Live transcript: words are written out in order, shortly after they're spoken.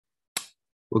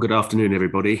Well, good afternoon,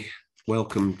 everybody.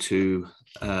 Welcome to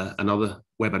another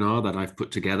webinar that I've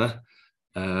put together.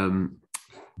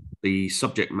 The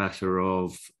subject matter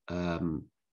of the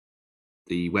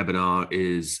webinar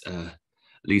is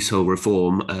Leasehold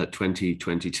Reform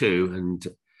 2022, and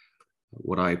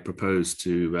what I propose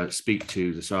to speak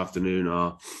to this afternoon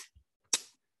are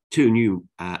two new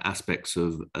aspects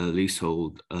of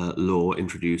leasehold law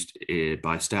introduced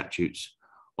by statutes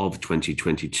of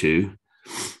 2022.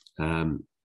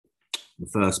 The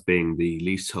first being the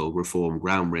Leasehold Reform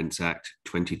Ground Rents Act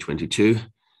 2022,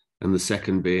 and the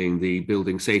second being the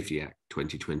Building Safety Act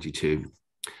 2022.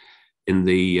 In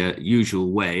the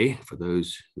usual way, for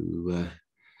those who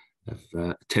have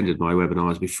attended my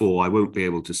webinars before, I won't be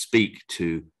able to speak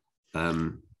to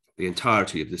the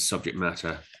entirety of this subject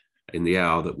matter in the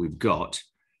hour that we've got,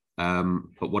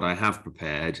 but what I have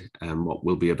prepared and what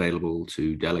will be available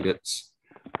to delegates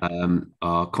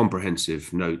are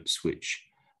comprehensive notes which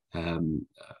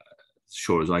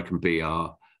sure as I can be,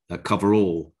 cover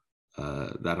all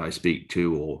that I speak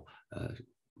to, or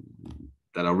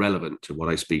that are relevant to what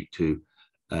I speak to,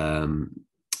 that,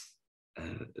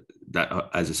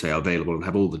 as I say, are available and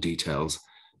have all the details.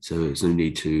 So there's no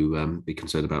need to be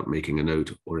concerned about making a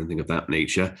note or anything of that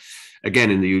nature.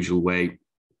 Again, in the usual way,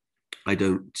 I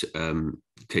don't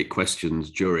take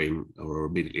questions during or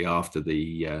immediately after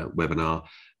the webinar.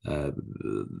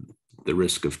 The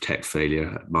risk of tech failure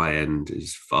at my end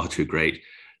is far too great,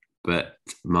 but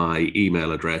my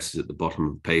email address is at the bottom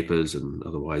of the papers and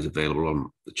otherwise available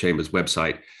on the Chamber's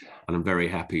website, and I'm very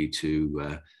happy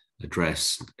to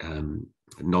address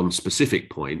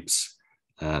non-specific points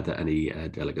that any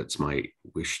delegates might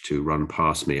wish to run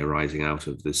past me arising out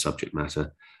of the subject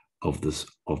matter of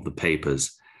the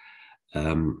papers.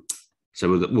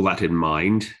 So with all that in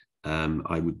mind,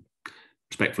 I would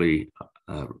respectfully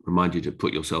remind you to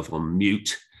put yourself on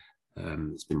mute.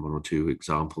 There's been one or two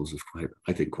examples of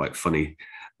quite funny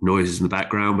noises in the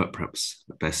background, but perhaps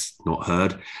best not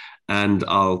heard. And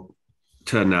I'll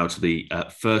turn now to the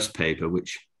first paper,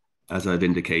 which, as I've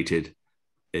indicated,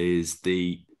 is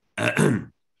the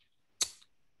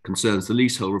concerns the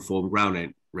Leasehold Reform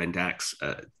Ground Rent Acts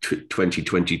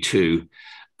 2022,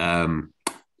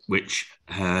 which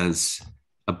has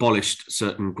abolished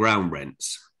certain ground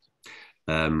rents.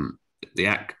 The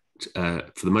Act,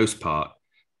 for the most part,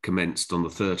 commenced on the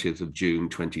 30th of June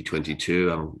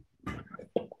 2022.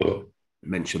 I'll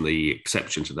mention the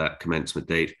exception to that commencement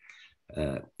date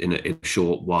in a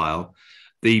short while.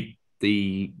 The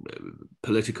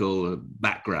political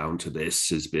background to this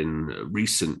has been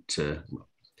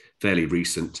fairly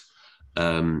recent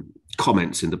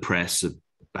comments in the press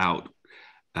about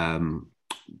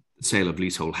sale of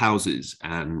leasehold houses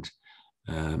and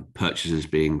purchases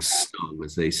being stung,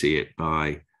 as they see it,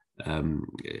 by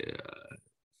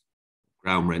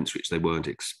ground rents which they weren't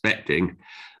expecting.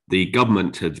 The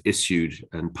government have issued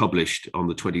and published on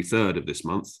the 23rd of this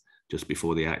month, just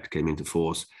before the Act came into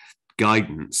force,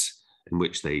 guidance in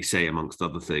which they say, amongst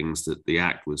other things, that the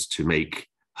Act was to make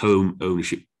home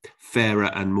ownership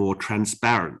fairer and more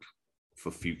transparent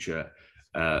for future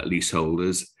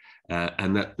leaseholders,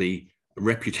 and that the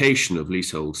reputation of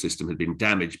leasehold system had been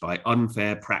damaged by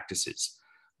unfair practices,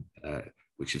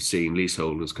 which have seen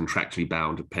leaseholders contractually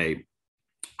bound to pay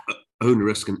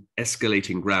onerous and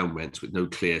escalating ground rents with no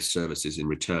clear services in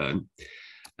return.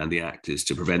 And the Act is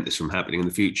to prevent this from happening in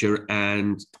the future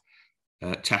and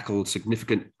tackle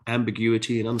significant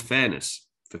ambiguity and unfairness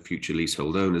for future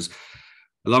leasehold owners.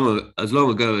 As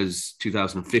long ago as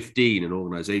 2015, an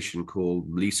organisation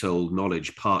called Leasehold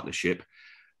Knowledge Partnership,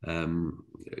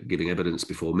 giving evidence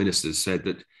before ministers, said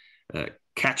that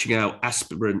catching out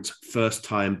aspirant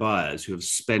first-time buyers who have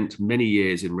spent many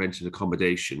years in rented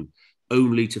accommodation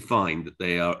only to find that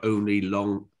they are only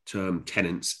long-term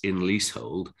tenants in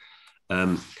leasehold.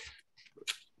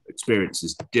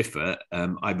 Experiences differ.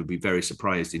 I would be very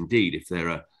surprised indeed if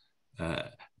there are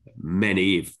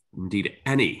many, if indeed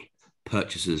any,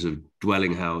 purchasers of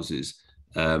dwelling houses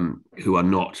who are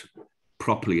not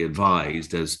properly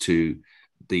advised as to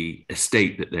the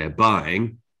estate that they're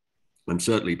buying. I'm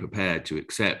certainly prepared to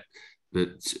accept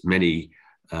that many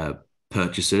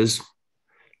purchasers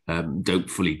don't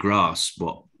fully grasp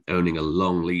what owning a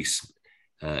long lease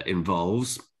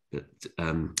involves, but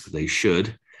they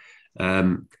should.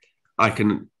 I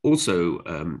can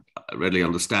also readily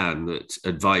understand that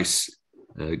advice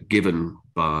given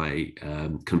by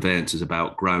conveyancers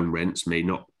about ground rents may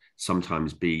not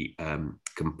sometimes be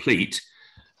complete.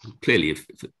 Clearly,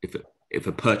 if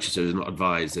a purchaser is not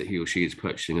advised that he or she is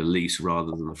purchasing a lease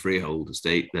rather than a freehold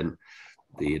estate, then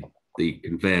the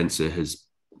conveyancer has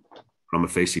prima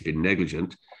facie been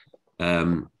negligent.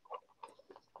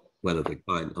 Whether the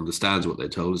client understands what they're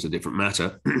told is a different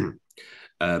matter.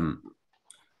 um,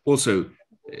 Also,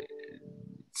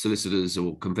 solicitors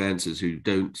or conveyancers who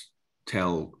don't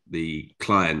tell the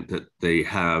client that they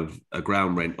have a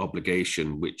ground rent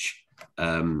obligation which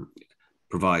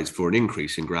provides for an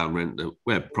increase in ground rent,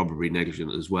 we're probably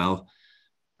negligent as well.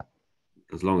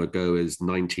 As long ago as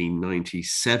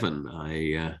 1997,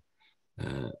 I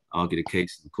argued a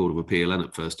case in the Court of Appeal and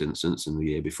at first instance, and the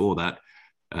year before that,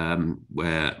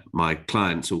 where my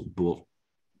clients all bought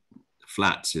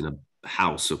flats in a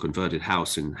house or converted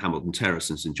house in Hamilton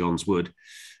Terrace in St John's Wood,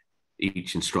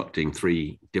 each instructing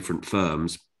 3 different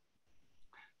firms.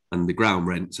 And the ground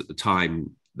rents at the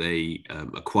time they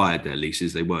acquired their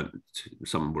leases, they weren't,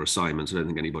 some were assignments. I don't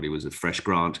think anybody was a fresh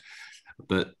grant,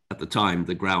 but at the time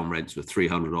the ground rents were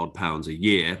 £300 odd a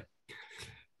year.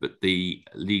 But the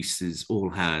leases all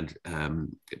had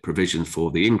provisions for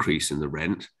the increase in the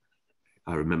rent.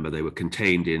 I remember they were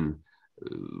contained in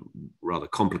rather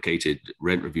complicated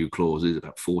rent review clauses,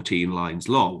 about 14 lines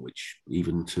long, which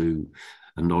even to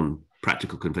a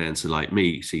non-practical conveyancer like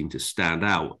me seemed to stand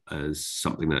out as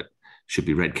something that should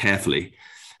be read carefully.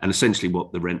 And essentially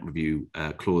what the rent review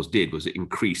clause did was it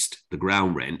increased the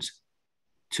ground rent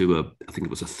to I think it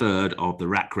was a third of the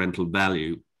rack rental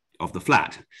value of the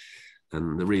flat.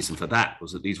 And the reason for that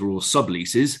was that these were all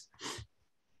subleases,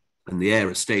 and the heir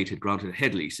estate had granted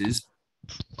head leases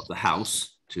of the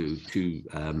house to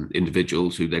 2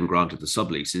 individuals who then granted the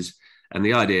subleases. And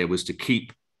the idea was to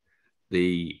keep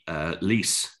the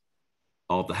lease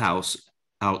of the house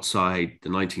outside the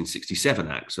 1967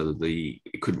 Act, so that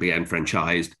it couldn't be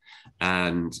enfranchised.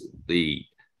 And to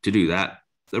do that,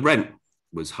 the rent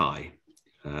was high.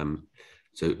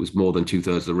 So it was more than 2/3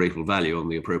 of the rateable value on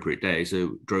the appropriate day.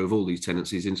 So drove all these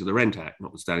tenancies into the Rent Act,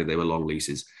 notwithstanding they were long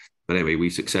leases. But anyway, we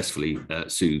successfully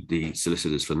sued the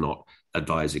solicitors for not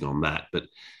advising on that. But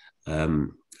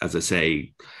as I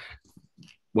say,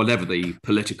 whatever the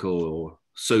political or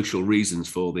social reasons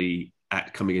for the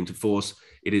Act coming into force,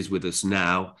 it is with us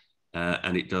now,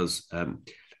 and it does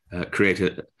create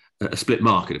a split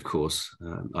market, of course.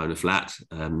 I own a flat,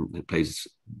 it pays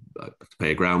to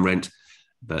pay a ground rent,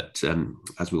 but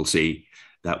as we'll see,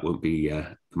 that won't be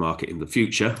the market in the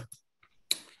future.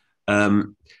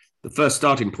 The first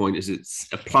starting point is it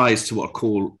applies to what are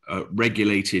called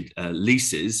regulated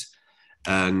leases,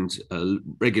 and a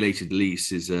regulated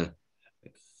lease is a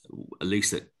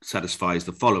lease that satisfies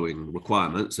the following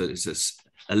requirements. So it's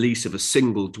a lease of a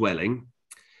single dwelling.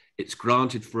 It's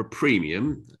granted for a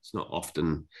premium. It's not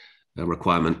often a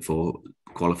requirement for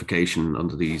qualification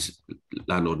under these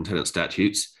landlord and tenant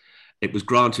statutes. It was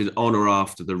granted on or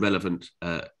after the relevant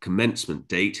commencement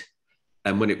date.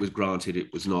 And when it was granted,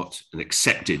 it was not an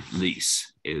accepted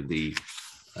lease. The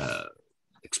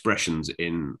expressions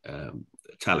in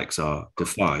italics are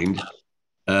defined.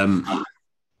 A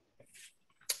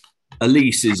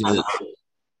lease is a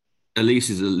lease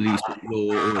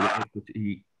law or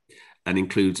equity and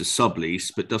includes a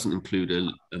sublease, but doesn't include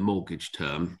a mortgage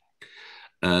term.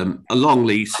 A long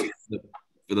lease,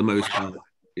 for the most part,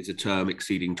 is a term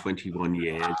exceeding 21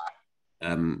 years.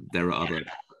 There are other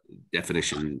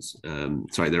definitions. There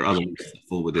are other leases that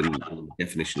fall within the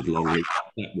definition of long lease.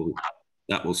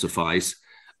 That will suffice.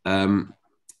 A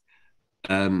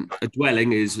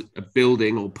dwelling is a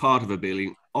building or part of a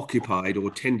building occupied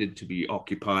or tended to be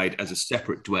occupied as a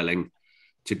separate dwelling,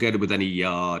 together with any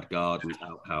yard, garden,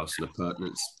 outhouse, and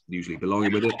appurtenance usually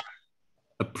belonging with it.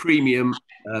 A premium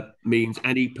means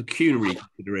any pecuniary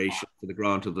consideration for the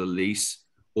grant of the lease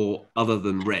or other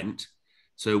than rent.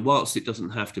 So whilst it doesn't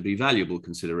have to be valuable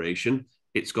consideration,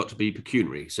 it's got to be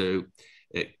pecuniary. So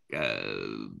a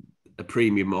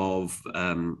premium of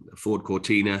Ford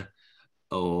Cortina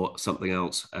or something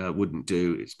else wouldn't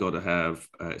do. It's got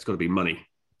to be money.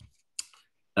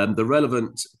 The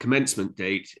relevant commencement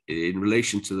date in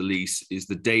relation to the lease is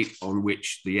the date on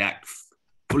which the Act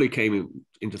fully came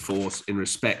into force in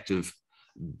respect of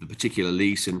the particular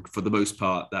lease. And for the most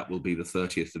part, that will be the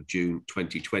 30th of June,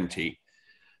 2020.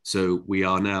 So we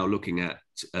are now looking at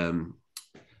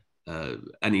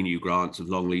any new grants of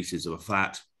long leases of a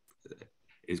flat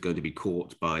is going to be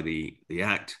caught by the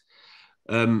Act.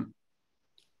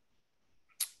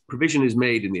 Provision is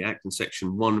made in the Act in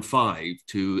section 1.5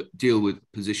 to deal with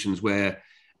positions where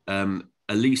an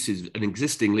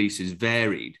existing lease is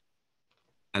varied,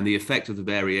 and the effect of the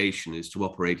variation is to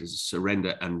operate as a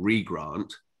surrender and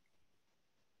regrant.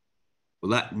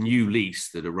 Well, that new lease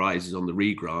that arises on the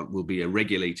regrant will be a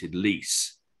regulated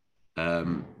lease,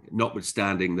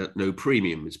 notwithstanding that no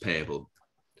premium is payable,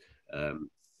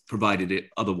 provided it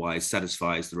otherwise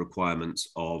satisfies the requirements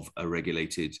of a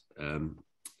regulated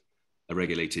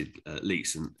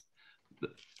lease. And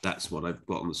that's what I've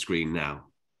got on the screen now.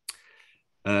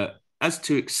 As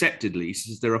to accepted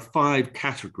leases, there are 5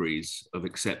 categories of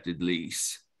accepted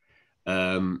lease.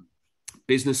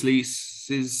 Business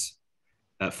leases,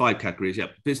 5 categories, yeah.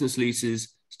 Business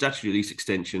leases, statutory lease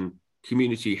extension,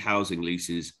 community housing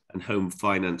leases, and home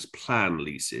finance plan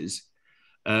leases.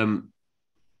 Building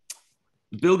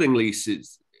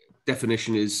leases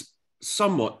definition is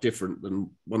somewhat different than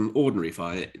one ordinary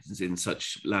finds in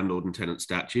such landlord and tenant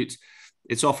statutes.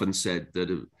 It's often said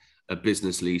that a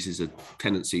business lease is a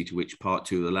tenancy to which Part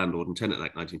 2 of the Landlord and Tenant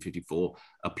Act 1954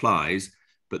 applies,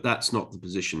 but that's not the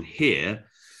position here.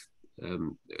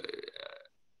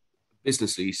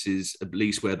 Business lease is a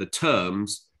lease where the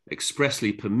terms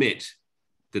expressly permit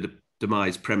the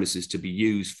demised premises to be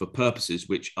used for purposes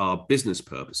which are business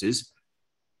purposes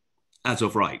as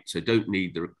of right, so don't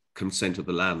need the consent of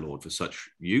the landlord for such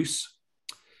use.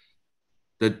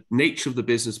 The nature of the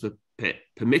business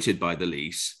permitted by the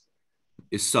lease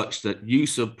is such that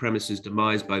use of premises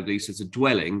demised by the lease as a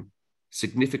dwelling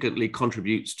significantly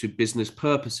contributes to business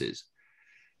purposes.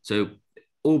 So,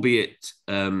 albeit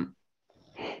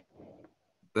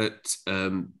that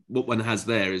what one has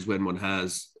there is when one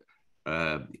has,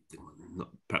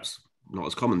 perhaps not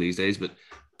as common these days, but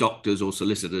doctors or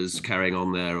solicitors carrying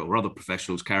on their, or other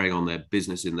professionals carrying on their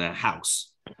business in their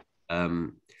house.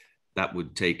 That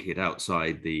would take it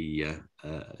outside the,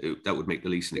 that would make the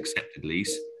lease an accepted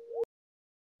lease.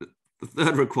 The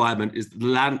third requirement is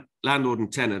the landlord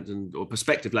and tenant or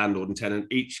prospective landlord and tenant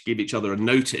each give each other a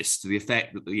notice to the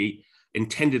effect that the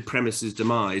intended premises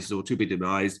demised or to be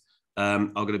demised are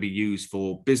going to be used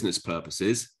for business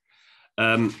purposes.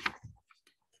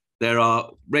 There are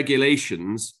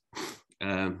regulations,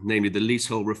 namely the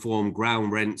Leasehold Reform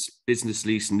ground rents business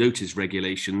lease notice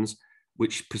regulations,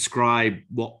 which prescribe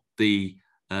what the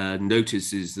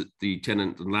notices that the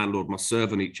tenant and landlord must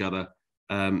serve on each other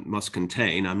must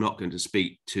contain. I'm not going to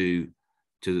speak to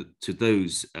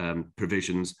those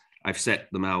provisions. I've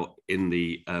set them out in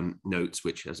the notes,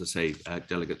 which, as I say,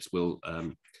 delegates will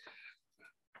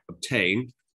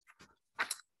obtain.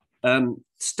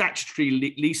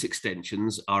 Statutory lease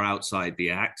extensions are outside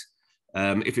the Act.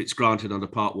 If it's granted under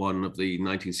Part 1 of the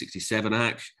 1967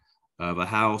 Act of a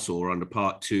house or under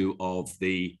Part 2 of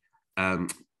the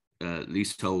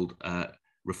Leasehold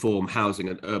Reform Housing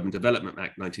and Urban Development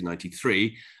Act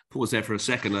 1993. Pause there for a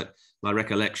second. My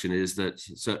recollection is that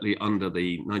certainly under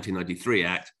the 1993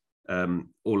 Act,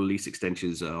 all lease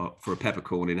extensions are for a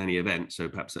peppercorn in any event, so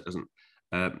perhaps that doesn't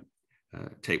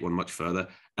take one much further.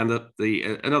 And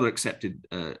another accepted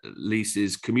lease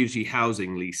is community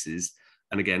housing leases.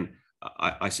 And again,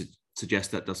 I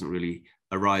suggest that doesn't really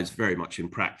arise very much in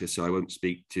practice, so I won't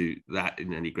speak to that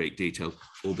in any great detail,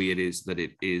 albeit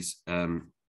it is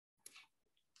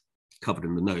covered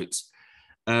in the notes.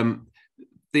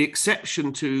 The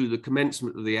exception to the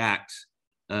commencement of the Act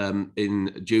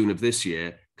in June of this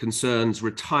year concerns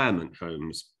retirement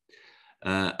homes.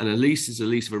 And a lease is a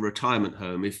lease of a retirement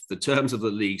home if the terms of the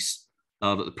lease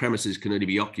are that the premises can only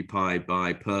be occupied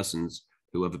by persons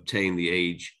who have obtained the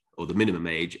age or the minimum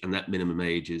age, and that minimum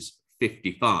age is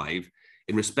 55.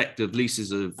 In respect of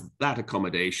leases of that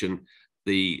accommodation,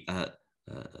 the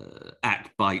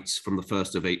Act bites from the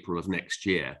 1st of April of next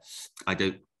year. I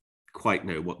don't quite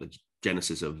know what the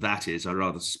genesis of that is. I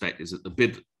rather suspect is that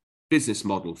the business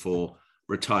model for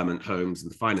retirement homes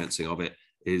and the financing of it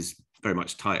is very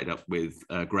much tied up with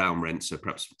ground rent. So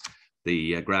perhaps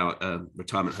the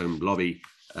retirement home lobby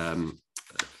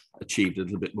achieved a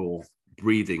little bit more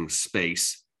breathing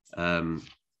space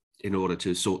in order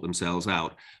to sort themselves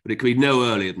out. But it could be no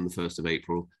earlier than the 1st of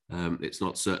April. It's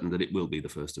not certain that it will be the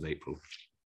 1st of April.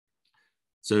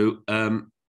 So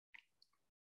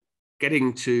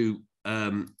getting to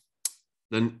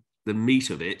the meat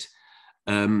of it,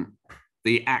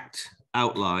 the Act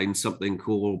outlines something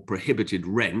called prohibited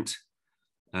rent.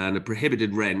 And a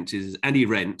prohibited rent is any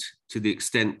rent to the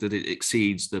extent that it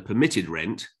exceeds the permitted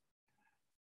rent.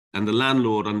 And the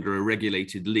landlord under a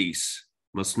regulated lease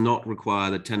must not require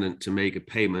the tenant to make a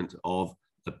payment of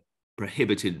a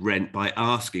prohibited rent by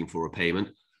asking for a payment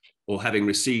or having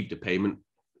received a payment,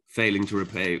 failing to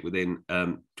repay it within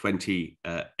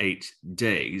 28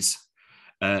 days.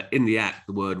 In the Act,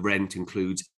 the word rent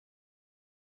includes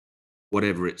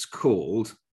whatever it's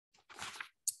called.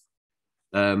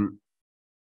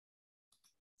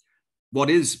 What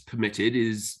is permitted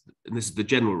is, and this is the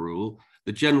general rule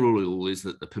is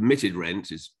that the permitted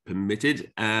rent is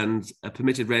permitted, and a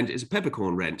permitted rent is a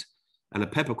peppercorn rent. And a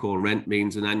peppercorn rent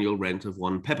means an annual rent of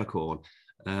 1 peppercorn.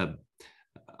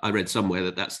 I read somewhere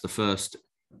that that's the first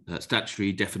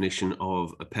statutory definition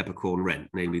of a peppercorn rent,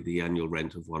 namely the annual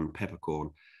rent of 1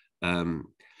 peppercorn.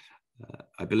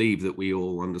 I believe that we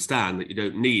all understand that you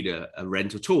don't need a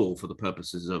rent at all for the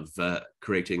purposes of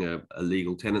creating a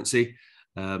legal tenancy.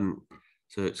 So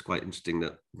it's quite interesting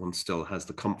that one still has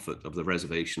the comfort of the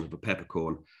reservation of a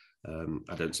peppercorn.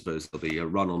 I don't suppose there'll be a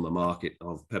run on the market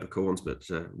of peppercorns, but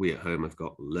we at home have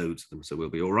got loads of them, so we'll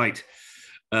be all right.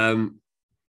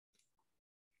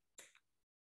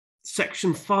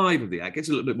 Section 5 of the Act gets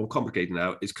a little bit more complicated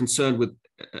now, is concerned with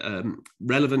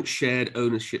relevant shared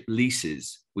ownership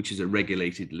leases, which is a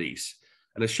regulated lease.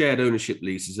 And a shared ownership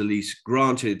lease is a lease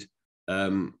granted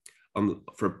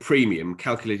for a premium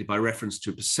calculated by reference to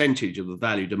a percentage of the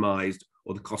value demised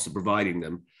or the cost of providing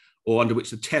them, or under which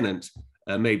the tenant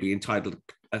may be entitled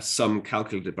a sum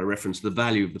calculated by reference to the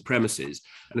value of the premises.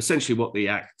 And essentially what the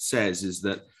Act says is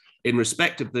that in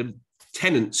respect of the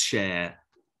tenant's share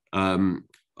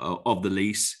of the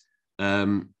lease,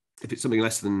 if it's something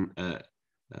less than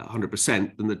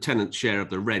 100%, then the tenant's share of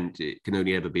the rent, it can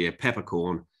only ever be a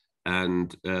peppercorn,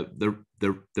 and the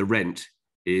rent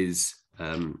is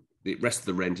the rest of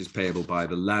the rent is payable by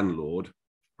the landlord.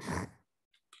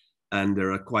 And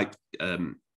there are quite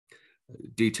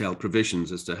detailed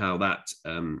provisions as to how that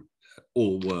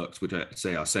all works, which I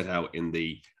say are set out in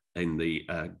the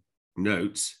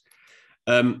notes.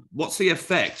 What's the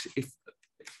effect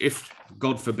if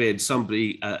God forbid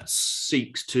somebody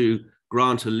seeks to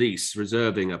grant a lease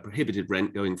reserving a prohibited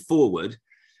rent going forward?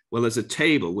 Well, there's a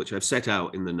table which I've set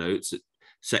out in the notes at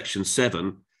section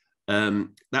 7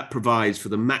 that provides for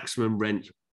the maximum rent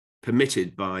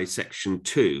permitted by section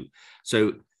 2.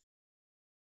 So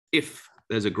if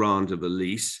there's a grant of a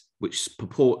lease which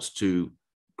purports to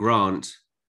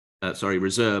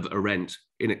reserve a rent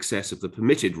in excess of the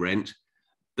permitted rent,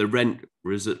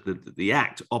 the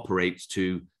Act operates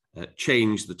to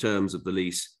change the terms of the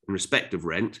lease in respect of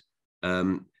rent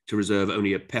to reserve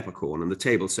only a peppercorn. And the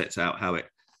table sets out how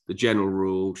the general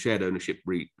rule, shared ownership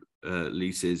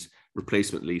leases,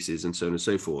 replacement leases, and so on and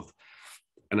so forth.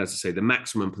 And as I say, the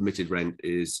maximum permitted rent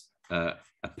is a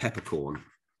peppercorn.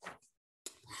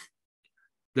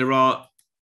 There are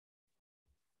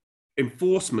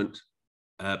enforcement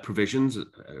provisions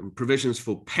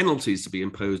for penalties to be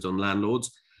imposed on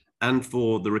landlords and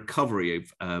for the recovery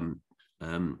of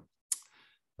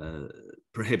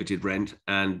prohibited rent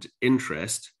and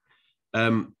interest.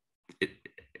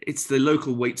 It's the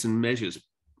local weights and measures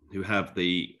who have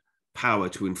the power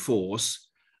to enforce,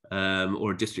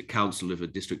 or a district council if a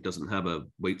district doesn't have a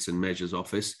weights and measures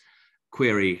office,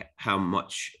 query how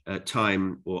much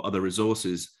time or other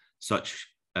resources such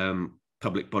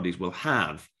public bodies will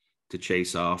have to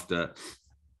chase after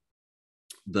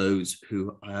those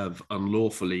who have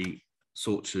unlawfully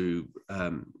sought to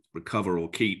recover or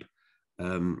keep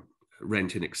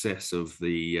rent in excess of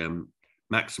the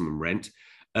maximum rent.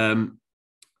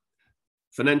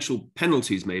 Financial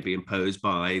penalties may be imposed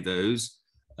by those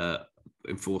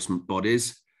enforcement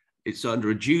bodies. It's under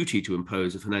a duty to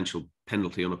impose a financial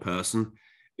penalty on a person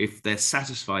if they're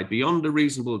satisfied beyond a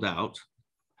reasonable doubt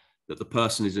that the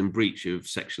person is in breach of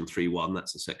section 3.1.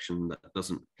 That's a section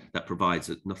that provides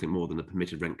that nothing more than the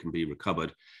permitted rent can be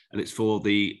recovered. And it's for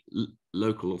the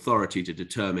local authority to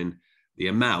determine the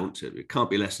amount. It can't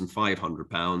be less than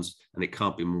 £500 and it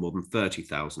can't be more than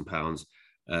 £30,000.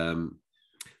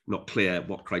 Not clear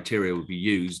what criteria would be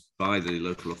used by the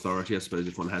local authority. I suppose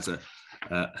if one has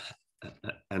an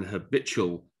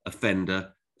habitual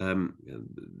offender,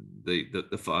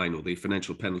 the fine or the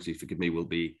financial penalty, forgive me, will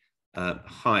be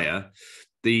higher.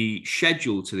 The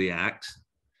schedule to the Act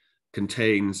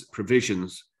contains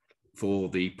provisions for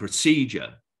the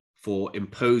procedure for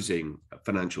imposing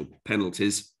financial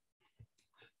penalties.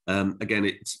 Again,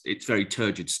 it's very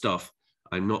turgid stuff.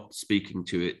 I'm not speaking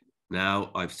to it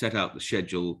now. I've set out the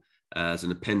schedule as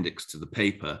an appendix to the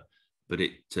paper, but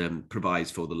it provides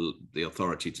for the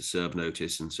authority to serve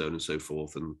notice and so on and so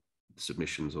forth, and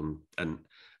submissions on and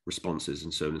responses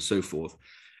and so on and so forth.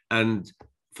 And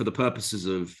for the purposes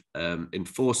of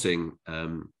enforcing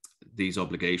these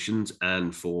obligations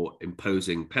and for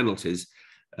imposing penalties,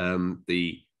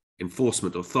 the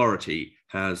enforcement authority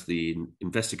has the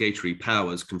investigatory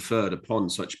powers conferred upon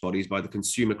such bodies by the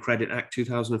Consumer Credit Act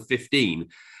 2015.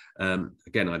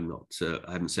 Again, I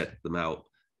haven't set them out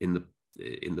in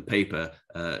the paper,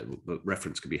 but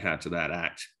reference can be had to that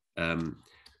act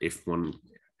if one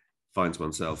finds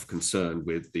oneself concerned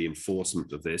with the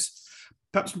enforcement of this.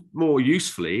 Perhaps more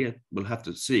usefully, we'll have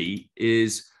to see,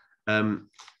 is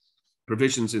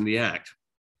provisions in the Act,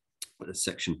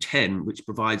 section 10, which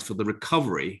provides for the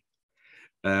recovery.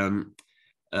 An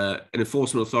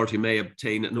enforcement authority may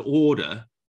obtain an order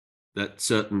that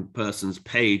certain persons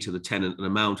pay to the tenant an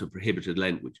amount of prohibited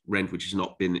rent which has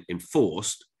not been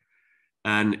enforced,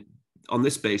 And on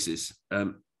this basis,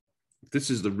 this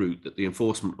is the route that the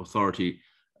enforcement authority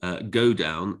go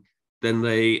down, then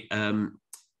they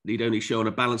need only show on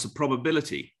a balance of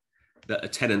probability that a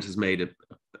tenant has made a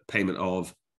payment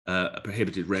of a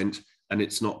prohibited rent and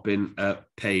it's not been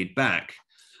paid back.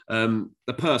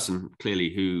 The person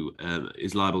clearly who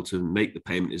is liable to make the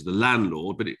payment is the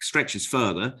landlord, but it stretches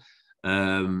further.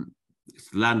 It's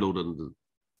the landlord under the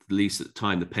lease at the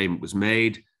time the payment was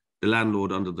made, the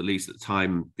landlord under the lease at the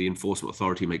time the enforcement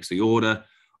authority makes the order,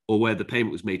 or where the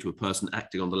payment was made to a person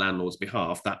acting on the landlord's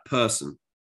behalf, that person.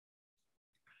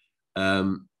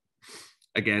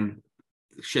 Again,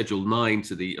 Schedule 9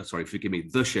 to the,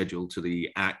 the schedule to the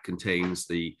Act contains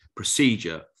the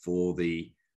procedure for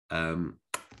the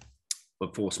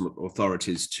enforcement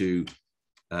authorities to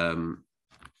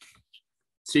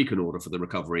seek an order for the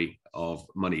recovery of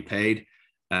money paid,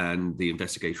 and the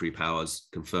investigatory powers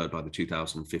conferred by the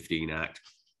 2015 Act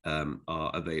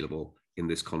are available in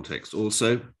this context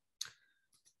also.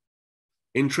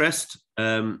 Interest.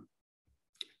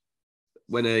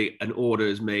 When an order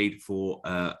is made for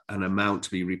an amount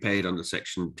to be repaid under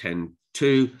Section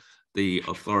 10(2), the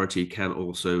authority can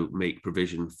also make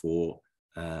provision for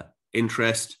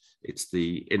interest. It's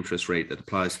the interest rate that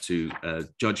applies to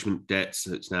judgment debts.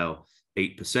 It's now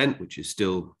 8%, which is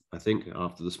still, I think,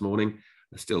 after this morning,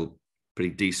 a still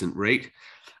pretty decent rate.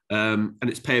 And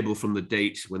it's payable from the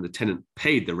date when the tenant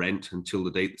paid the rent until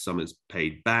the date the sum is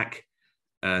paid back.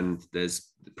 And there's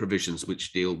provisions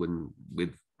which deal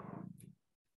with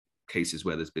cases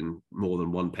where there's been more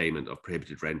than one payment of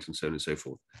prohibited rent and so on and so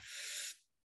forth.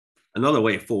 Another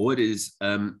way forward is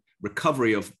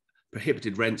recovery of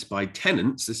prohibited rents by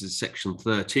tenants. This is Section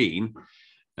 13.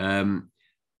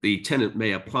 The tenant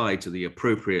may apply to the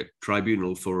appropriate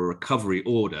tribunal for a recovery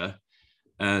order,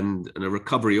 and a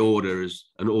recovery order is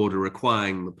an order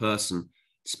requiring the person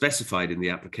specified in the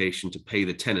application to pay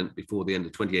the tenant before the end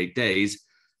of 28 days,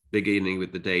 beginning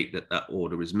with the date that that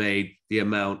order is made, the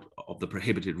amount of the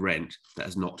prohibited rent that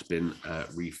has not been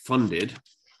refunded.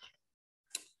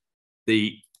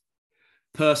 The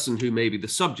person who may be the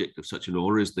subject of such an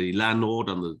order is the landlord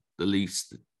under the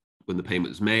lease when the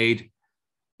payment is made,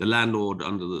 the landlord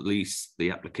under the lease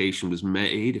the application was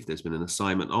made if there's been an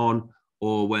assignment on,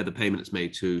 or where the payment is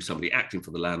made to somebody acting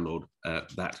for the landlord,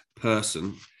 that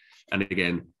person. And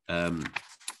again,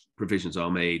 provisions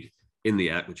are made in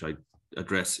the Act, which I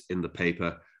address in the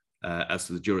paper, as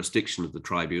to the jurisdiction of the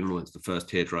tribunal. It's the first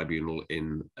tier tribunal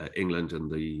in England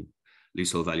and the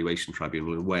Leasehold Valuation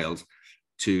Tribunal in Wales,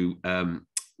 to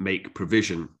make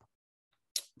provision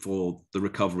for the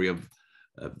recovery of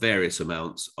various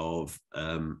amounts of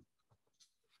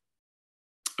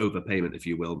overpayment, if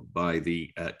you will, by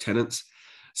the tenants.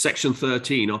 Section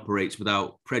 13 operates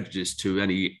without prejudice to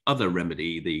any other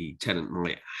remedy the tenant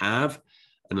might have.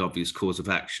 An obvious cause of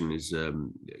action is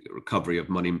recovery of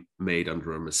money made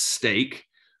under a mistake.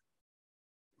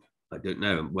 I don't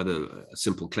know whether a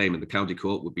simple claim in the county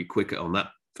court would be quicker on that,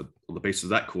 on the basis of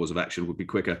that cause of action, would be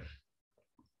quicker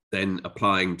than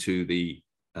applying to the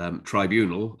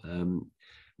tribunal.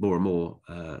 More and more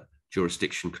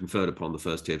jurisdiction conferred upon the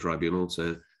first tier tribunal,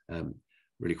 so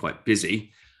really quite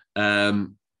busy.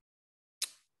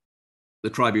 The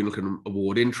tribunal can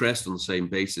award interest on the same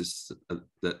basis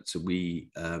that we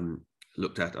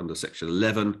looked at under Section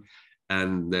 11,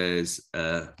 and there's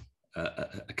a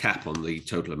cap on the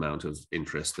total amount of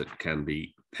interest that can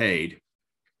be paid.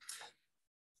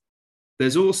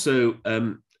 There's also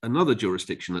another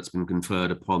jurisdiction that's been conferred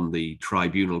upon the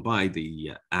tribunal by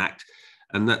the Act,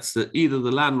 and that's that either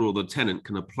the landlord or the tenant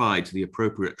can apply to the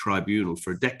appropriate tribunal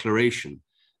for a declaration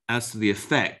as to the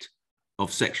effect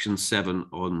of Section 7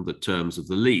 on the terms of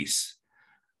the lease.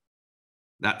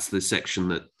 That's the section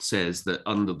that says that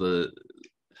under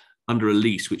a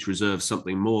lease which reserves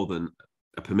something more than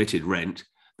a permitted rent,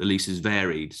 the lease is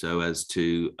varied so as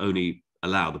to only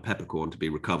allow the peppercorn to be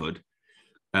recovered.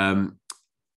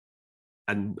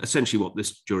 And essentially what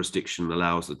this jurisdiction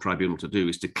allows the tribunal to do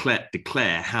is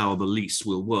declare how the lease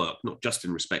will work, not just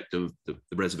in respect of the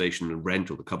reservation of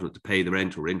rent or the covenant to pay the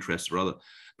rent or interest or other,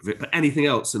 but anything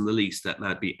else in the lease that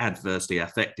might be adversely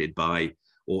affected by,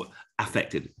 or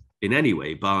affected in any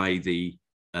way by, the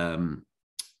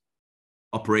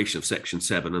operation of Section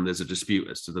 7, and there's a dispute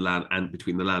as to the land and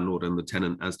between the landlord and the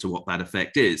tenant as to what that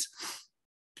effect is.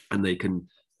 And they can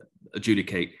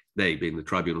adjudicate, they being the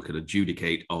tribunal, can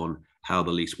adjudicate on how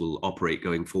the lease will operate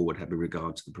going forward, having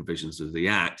regard to the provisions of the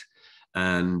Act.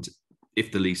 And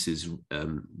if the lease is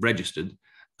registered,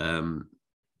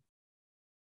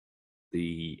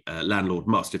 the landlord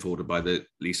must, if ordered by the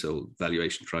Leasehold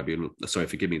Valuation Tribunal, sorry,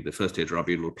 forgive me, the First Tier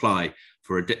Tribunal, apply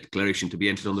for a declaration to be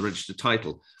entered on the registered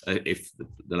title. If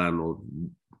the landlord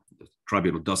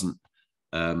tribunal doesn't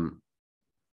order,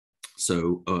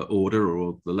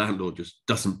 or the landlord just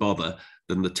doesn't bother,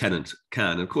 then the tenant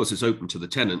can. And of course, it's open to the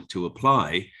tenant to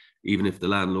apply, even if the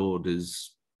landlord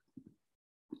is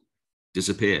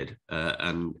disappeared,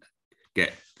 and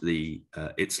get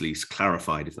its lease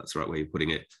clarified, if that's the right way of putting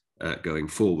it, going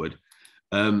forward.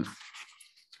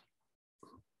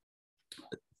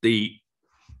 The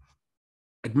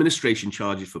administration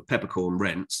charges for peppercorn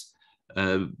rents,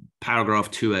 paragraph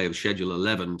 2A of Schedule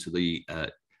 11 to the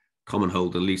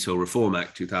Commonhold and Leasehold Reform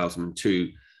Act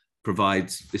 2002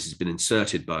 provides, this has been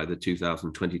inserted by the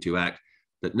 2022 Act,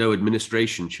 that no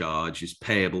administration charge is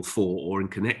payable for or in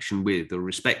connection with or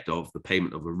respect of the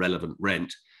payment of a relevant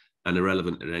rent. And a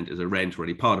relevant rent is a rent or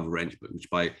any part of a rent, but which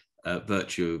by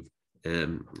virtue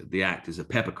of the Act is a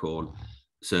peppercorn.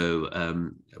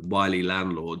 So wily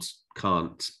landlords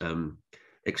can't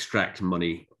extract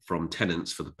money from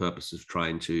tenants for the purpose of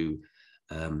trying to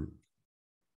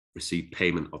receive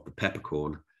payment of the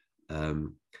peppercorn.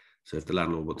 So if the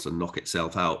landlord wants to knock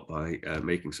itself out by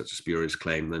making such a spurious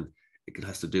claim, then it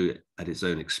has to do it at its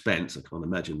own expense. I can't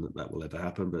imagine that that will ever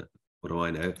happen, but what do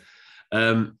I know?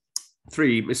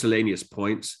 3 miscellaneous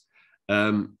points.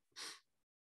 By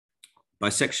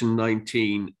Section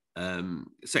 19,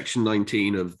 Section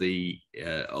 19 of the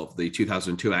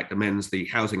 2002 Act amends the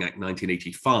Housing Act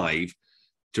 1985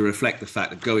 to reflect the fact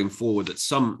that going forward, that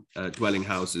some dwelling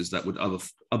houses that would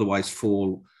otherwise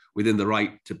fall within the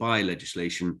right to buy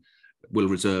legislation will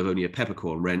reserve only a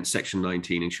peppercorn rent. Section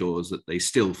 19 ensures that they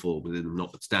still fall within them,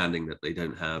 notwithstanding that they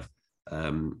don't have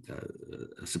a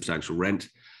substantial rent.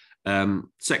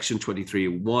 Section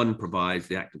 23(1) provides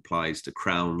the Act applies to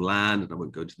Crown land, and I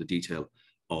won't go into the detail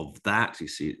of that. You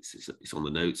see it's on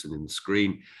the notes and in the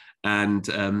screen. And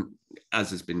as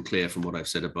has been clear from what I've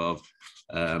said above,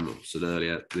 said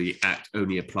earlier, the Act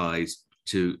only applies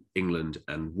to England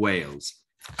and Wales.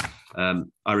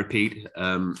 I repeat,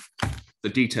 the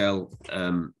detail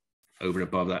over and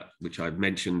above that, which I've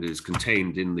mentioned, is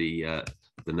contained in the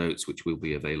notes, which will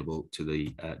be available to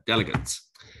the delegates.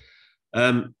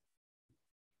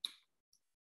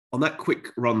 On that quick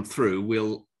run through,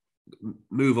 we'll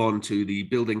move on to the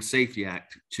Building Safety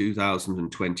Act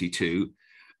 2022.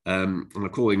 And I'm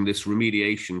calling this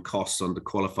remediation costs under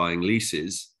qualifying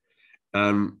leases.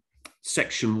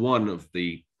 Section 1 of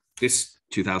this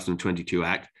 2022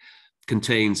 Act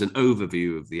contains an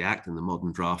overview of the Act in the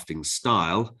modern drafting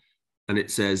style. And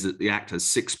it says that the Act has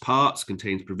 6 parts,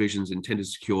 contains provisions intended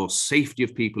to secure safety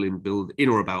of people in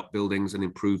or about buildings and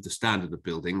improve the standard of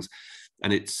buildings.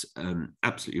 And it's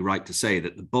absolutely right to say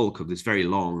that the bulk of this very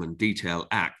long and detailed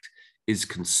Act is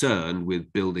concerned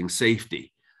with building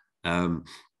safety. And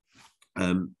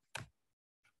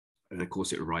of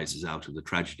course, it arises out of the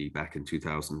tragedy back in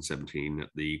 2017 at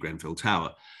the Grenfell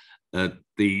Tower. In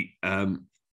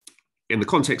the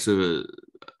context of a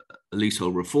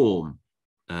leasehold reform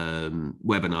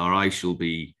webinar, I shall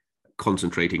be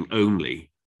concentrating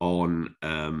only on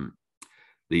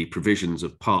the provisions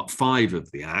of Part 5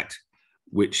 of the Act,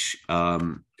 which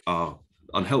are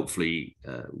unhelpfully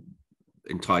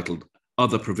entitled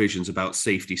Other Provisions About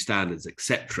Safety Standards,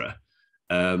 etc.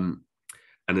 And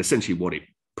essentially what it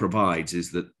provides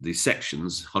is that the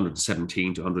sections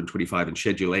 117 to 125 in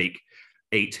Schedule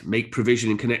 8 make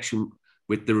provision in connection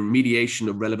with the remediation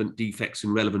of relevant defects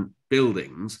in relevant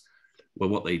buildings. Well,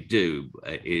 what they do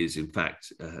is, in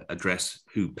fact, address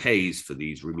who pays for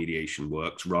these remediation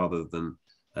works rather than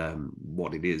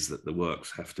what it is that the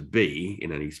works have to be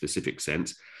in any specific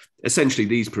sense. Essentially,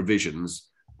 these provisions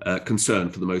concern,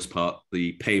 for the most part,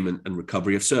 the payment and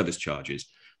recovery of service charges.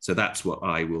 So that's what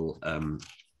I will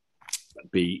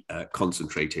be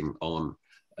concentrating on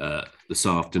this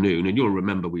afternoon. And you'll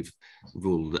remember we've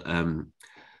all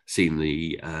seen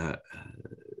the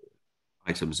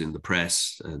items in the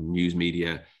press and news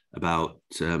media about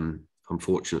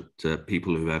unfortunate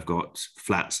people who have got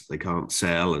flats that they can't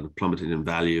sell and plummeted in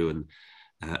value,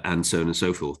 and so on and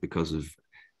so forth, because of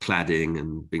cladding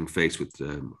and being faced with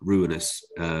ruinous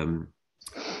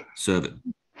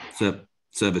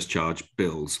service charge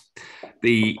bills.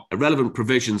 The relevant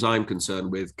provisions I'm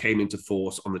concerned with came into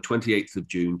force on the 28th of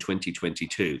June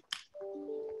 2022.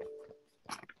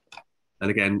 And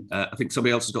again, I think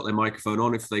somebody else has got their microphone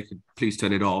on. If they could please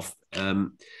turn it off.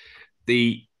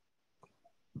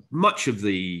 Much of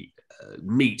the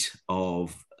meat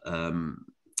of the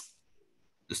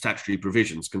statutory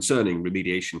provisions concerning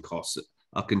remediation costs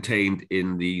are contained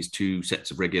in these 2 sets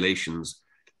of regulations,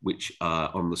 which are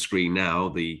on the screen now,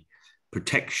 the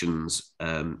protections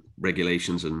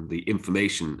regulations and the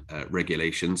information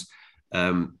regulations,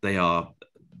 they are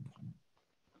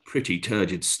pretty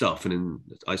turgid stuff. And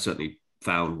I certainly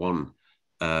found one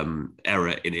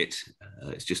error in it.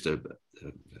 It's just a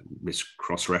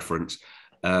cross-reference.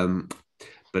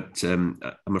 But I'm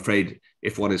afraid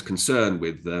if one is concerned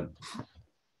with a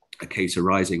case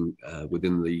arising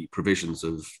within the provisions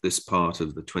of this part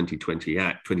of the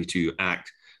 22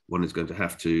 Act, one is going to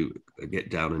have to get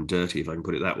down and dirty, if I can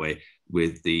put it that way,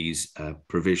 with these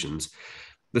provisions.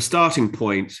 The starting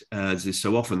point, as is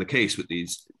so often the case with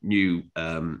these new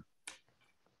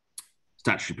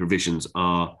statutory provisions,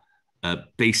 are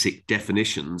basic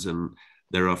definitions, and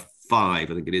there are five,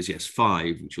 I think it is, yes,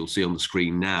 five, which you'll see on the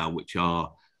screen now, which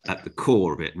are at the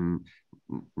core of it. And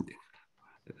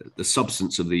the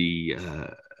substance of the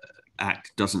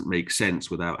Act doesn't make sense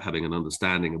without having an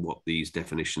understanding of what these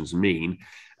definitions mean.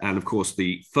 And of course,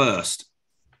 the first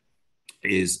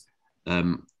is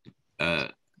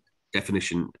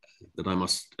definition that I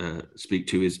must speak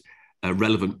to is a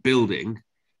relevant building.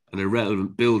 And a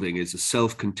relevant building is a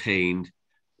self-contained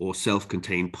or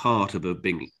self-contained part of a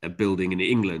building in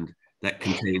England that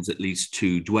contains at least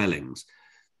two dwellings.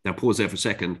 Now, pause there for a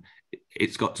second.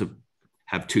 It's got to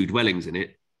have two dwellings in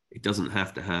it. It doesn't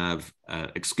have to have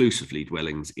exclusively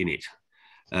dwellings in it.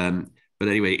 But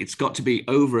anyway, it's got to be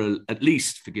over at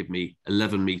least, forgive me,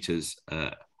 11 meters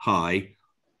high,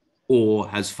 or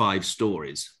has 5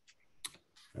 stories,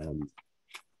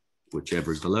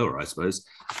 whichever is the lower, I suppose.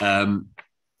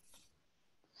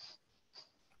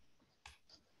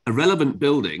 A relevant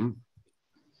building,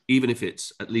 even if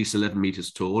it's at least 11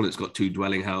 meters tall, it's got 2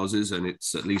 dwelling houses and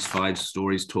it's at least 5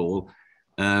 stories tall,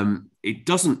 it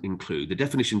doesn't include, the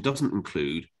definition doesn't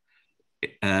include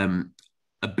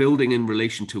a building in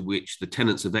relation to which the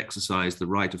tenants have exercised the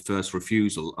right of first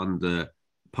refusal under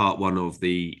Part 1 of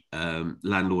the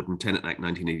Landlord and Tenant Act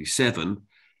 1987,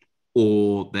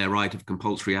 or their right of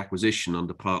compulsory acquisition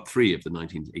under Part 3 of the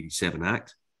 1987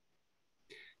 Act.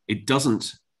 It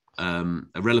doesn't,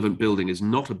 a relevant building is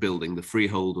not a building the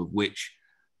freehold of which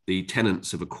the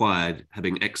tenants have acquired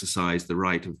having exercised the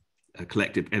right of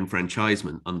collective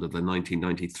enfranchisement under the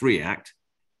 1993 Act.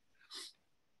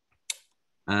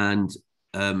 And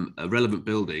a relevant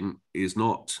building is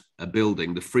not a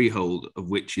building the freehold of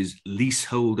which is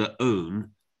leaseholder owned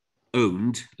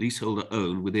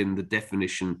within the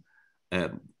definition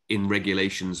in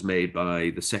regulations made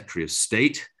by the Secretary of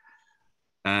State.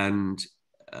 And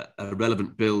a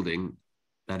relevant building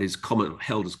that is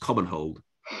held as common hold,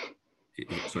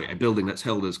 a building that's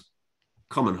held as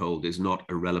common hold is not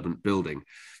a relevant building.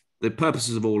 The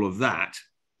purposes of all of that,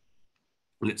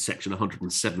 and it's section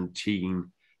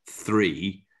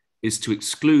 117(3), is to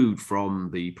exclude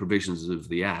from the provisions of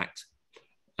the Act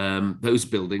those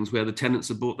buildings where the tenants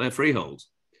have bought their freeholds.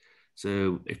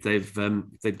 So if they've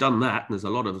done that, and there's a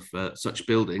lot of such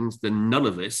buildings, then none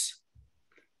of these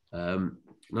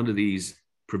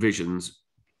provisions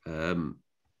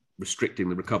restricting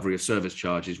the recovery of service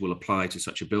charges will apply to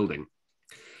such a building.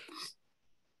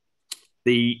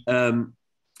 The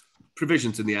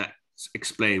provisions in the Act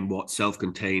explain what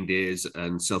self-contained is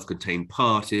and self-contained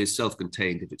part is.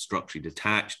 Self-contained if it's structurally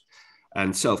detached,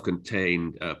 and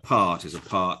self-contained part is a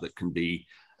part that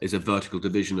is a vertical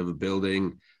division of a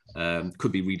building,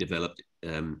 could be redeveloped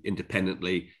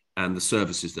independently, and the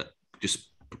services that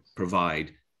just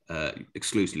provide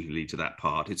exclusively to that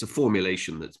part. It's a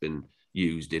formulation that's been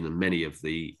used in many of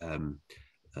the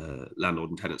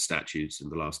landlord and tenant statutes in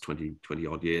the last 20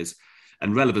 odd years.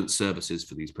 And relevant services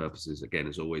for these purposes, again,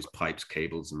 is always pipes,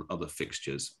 cables, and other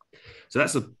fixtures. So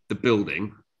that's the building.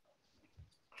 And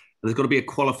there's got to be a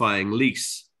qualifying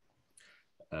lease.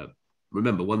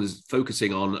 Remember, one is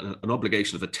focusing on an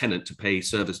obligation of a tenant to pay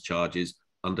service charges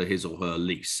under his or her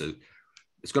lease. So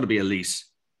it's got to be a lease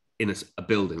in a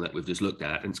building that we've just looked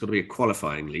at, and it's got to be a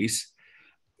qualifying lease.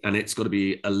 And it's got to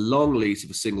be a long lease of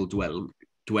a single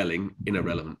dwelling in a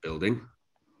relevant building.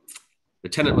 The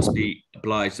tenant must be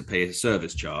obliged to pay a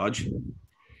service charge.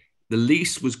 The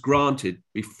lease was granted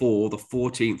before the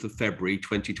 14th of February,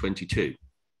 2022.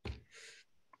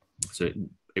 So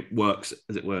it works,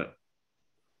 as it were,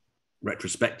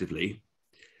 retrospectively.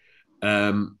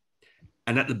 And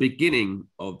at the beginning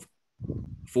of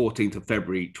 14th of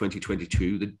February,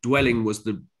 2022, the dwelling was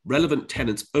the relevant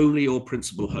tenant's only or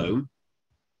principal home.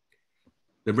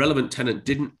 The relevant tenant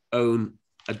didn't own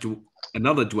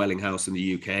another dwelling house in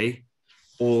the UK,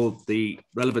 or the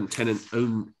relevant tenant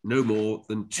owned no more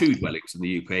than 2 dwellings in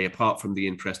the UK, apart from the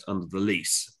interest under the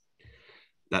lease.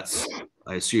 That's,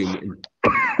 I assume.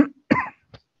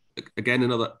 Again,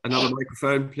 another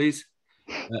microphone, please.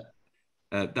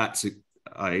 That's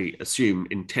I assume,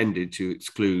 intended to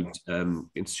exclude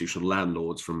institutional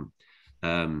landlords from,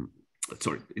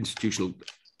 institutional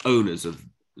owners of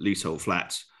leasehold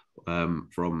flats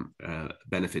from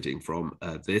benefiting from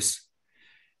this.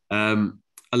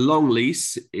 A long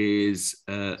lease is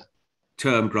a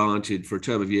term granted for a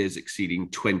term of years exceeding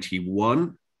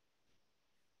 21.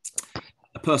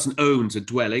 A person owns a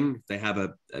dwelling, they have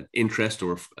an interest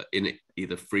or in it,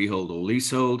 either freehold or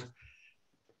leasehold.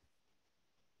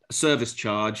 A service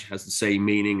charge has the same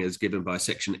meaning as given by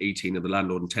Section 18 of the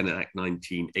Landlord and Tenant Act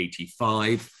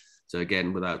 1985. So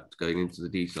again, without going into the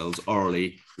details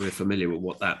orally, we're familiar with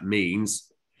what that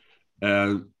means.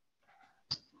 A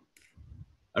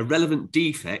relevant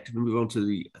defect, we move on to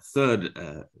the third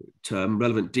term,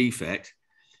 relevant defect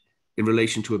in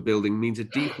relation to a building means a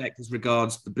defect as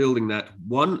regards the building that,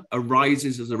 one,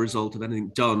 arises as a result of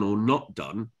anything done or not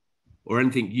done, or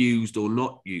anything used or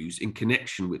not used in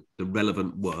connection with the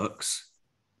relevant works,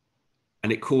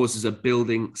 and it causes a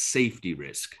building safety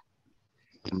risk.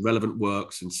 And relevant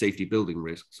works and safety building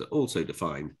risks are also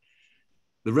defined.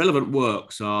 The relevant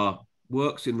works are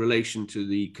works in relation to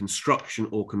the construction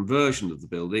or conversion of the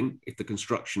building, if the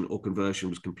construction or conversion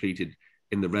was completed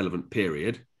in the relevant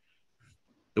period.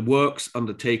 The works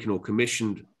undertaken or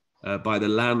commissioned by the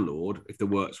landlord, if the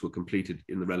works were completed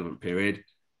in the relevant period.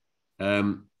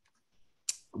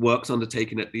 Works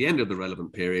undertaken at the end of the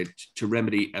relevant period to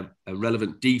remedy a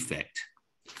relevant defect.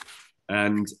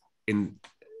 And in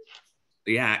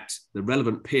the Act, the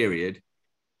relevant period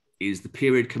is the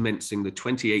period commencing the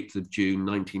 28th of June,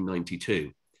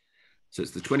 1992. So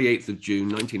it's the 28th of June,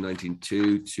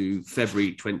 1992 to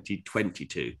February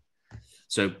 2022.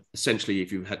 So essentially,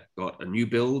 if you've got a new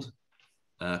build,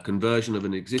 conversion of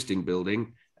an existing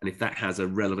building, and if that has a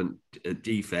relevant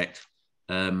defect,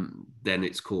 then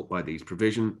it's caught by these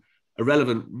provisions. A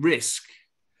relevant risk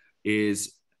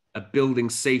is a building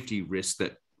safety risk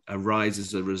that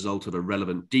arises as a result of a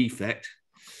relevant defect.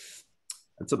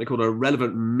 And something called a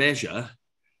relevant measure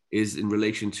is in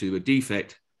relation to a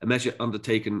defect, a measure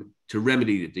undertaken to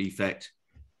remedy the defect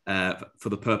for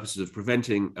the purposes of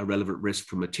preventing a relevant risk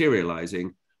from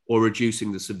materializing or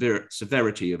reducing the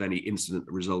severity of any incident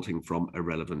resulting from a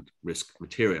relevant risk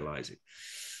materializing.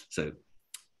 So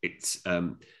it's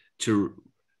to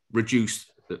reduce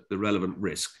the relevant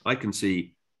risk. I can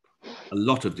see a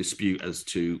lot of dispute as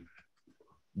to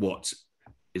what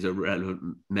is a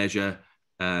relevant measure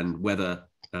and whether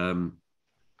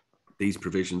these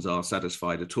provisions are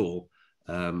satisfied at all.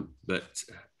 But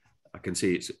I can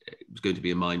see it's going to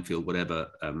be a minefield, whatever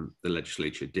the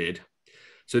legislature did.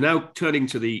 So now turning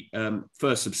to the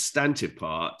first substantive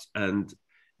part, and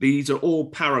these are all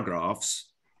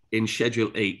paragraphs in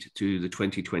Schedule 8 to the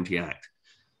 2020 Act.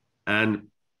 And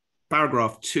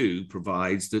paragraph 2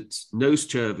 provides that no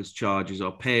service charges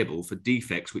are payable for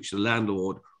defects which the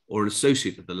landlord or an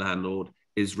associate of the landlord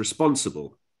is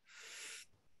responsible.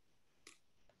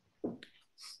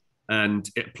 And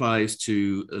it applies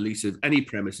to a lease of any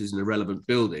premises in a relevant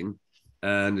building.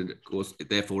 And of course,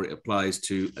 therefore, it applies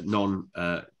to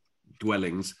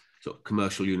non-dwellings, so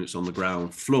commercial units on the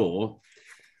ground floor.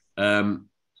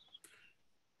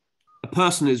 A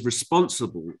person is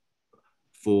responsible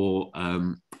for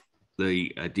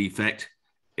the defect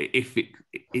if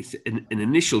it's an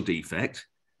initial defect,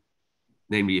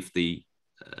 namely if the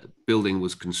building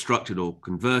was constructed or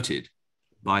converted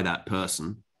by that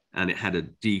person and it had a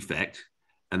defect,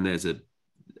 and there's a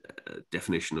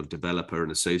definition of developer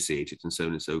and associated and so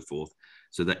on and so forth,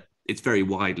 so that it's very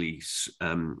widely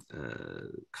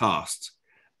cast,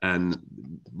 and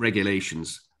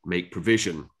regulations make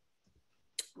provision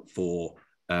for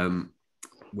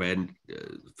when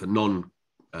for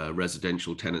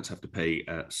non-residential tenants have to pay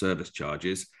service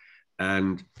charges,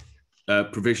 and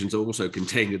provisions are also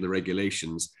contained in the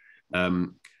regulations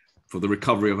for the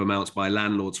recovery of amounts by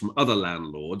landlords from other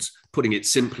landlords. Putting it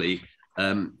simply,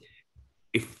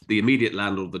 if the immediate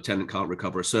landlord of the tenant can't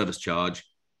recover a service charge,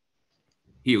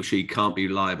 he or she can't be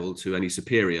liable to any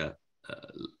superior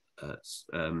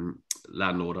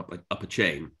landlord up a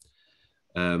chain.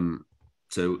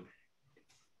 So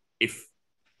if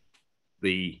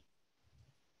the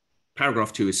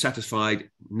paragraph 2 is satisfied,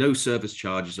 no service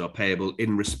charges are payable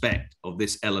in respect of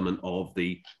this element of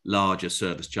the larger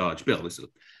service charge bill.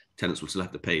 Tenants will still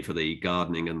have to pay for the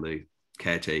gardening and the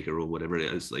caretaker or whatever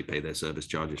it is they pay their service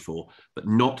charges for, but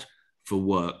not for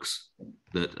works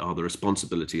that are the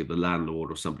responsibility of the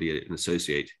landlord or somebody an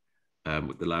associate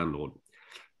with the landlord.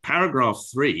 Paragraph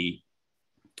 3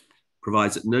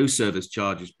 provides that no service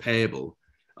charge is payable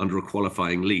under a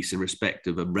qualifying lease in respect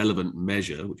of a relevant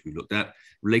measure, which we looked at,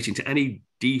 relating to any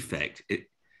defect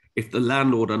if the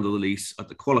landlord under the lease at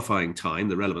the qualifying time,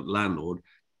 the relevant landlord,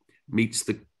 meets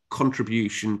the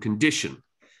contribution condition.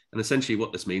 And essentially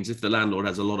what this means, if the landlord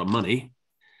has a lot of money,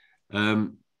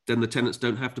 then the tenants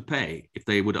don't have to pay if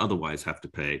they would otherwise have to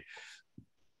pay.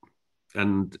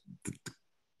 And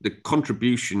the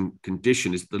contribution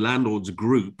condition is the landlord's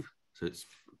group. So it's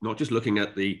not just looking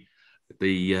at the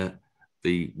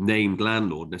named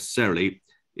landlord necessarily.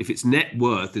 If its net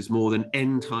worth is more than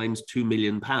n times £2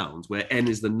 million, where n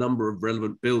is the number of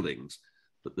relevant buildings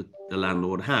that the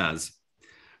landlord has.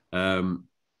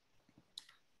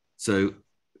 So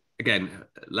again,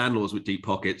 landlords with deep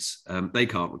pockets, they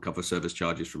can't recover service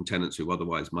charges from tenants who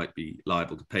otherwise might be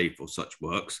liable to pay for such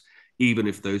works, even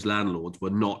if those landlords were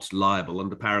not liable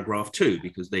under paragraph 2,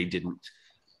 because they didn't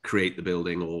create the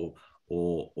building or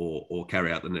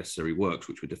carry out the necessary works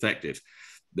which were defective.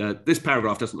 This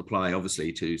paragraph doesn't apply,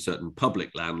 obviously, to certain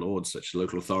public landlords, such as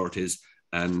local authorities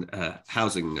and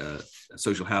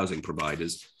social housing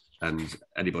providers, and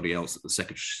anybody else that the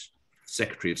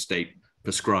Secretary of State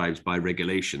prescribes by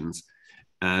regulations.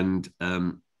 And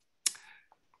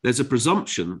there's a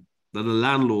presumption that a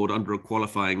landlord under a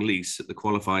qualifying lease at the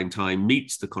qualifying time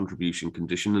meets the contribution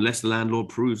condition unless the landlord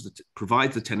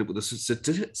provides the tenant with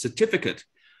a certificate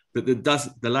that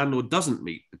the landlord doesn't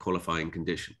meet the qualifying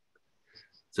condition.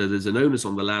 So there's an onus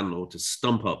on the landlord to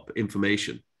stump up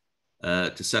information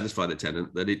to satisfy the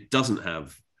tenant that it doesn't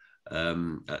have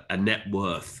a net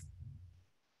worth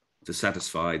to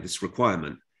satisfy this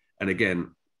requirement. And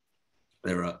again,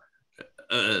 there are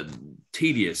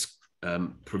tedious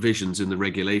provisions in the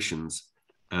regulations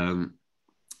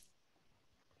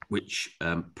which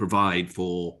provide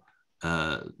for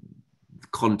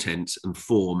content and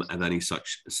form of any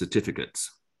such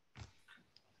certificates.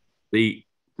 The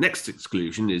next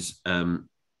exclusion is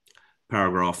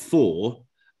paragraph 4,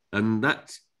 and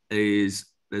that is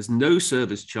there's no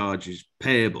service charges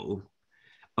payable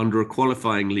under a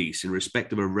qualifying lease in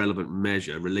respect of a relevant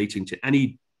measure relating to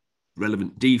any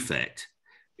relevant defect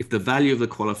if the value of the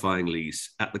qualifying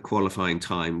lease at the qualifying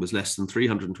time was less than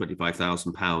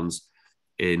 £325,000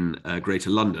 in Greater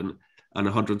London and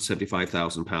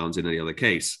 £175,000 in any other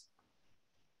case.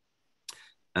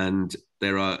 And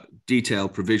there are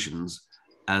detailed provisions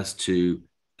as to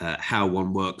how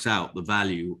one works out the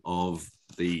value of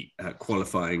the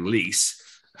qualifying lease.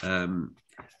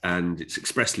 And it's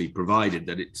expressly provided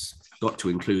that it's got to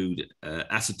include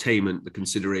ascertainment, the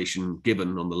consideration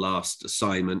given on the last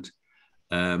assignment,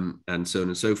 and so on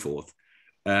and so forth.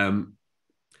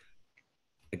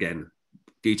 Again,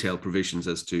 detailed provisions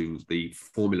as to the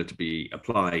formula to be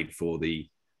applied for the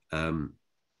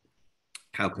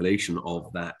calculation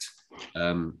of that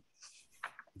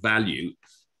value.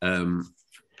 I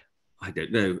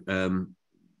don't know. I'm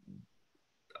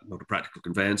not a practical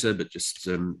conveyancer, but just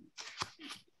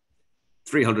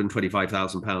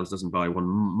 £325,000 doesn't buy one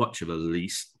much of a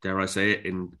lease, dare I say it,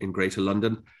 in Greater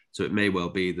London. So it may well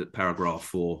be that paragraph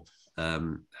 4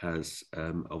 has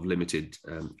of limited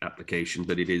application,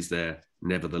 but it is there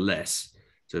nevertheless.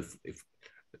 So if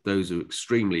those are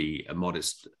extremely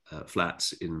modest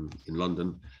flats in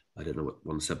London, I don't know what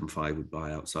 175 would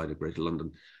buy outside of Greater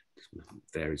London, it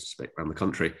varies, I suspect, around the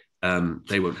country,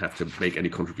 they won't have to make any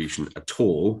contribution at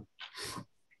all.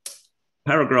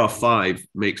 Paragraph 5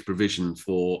 makes provision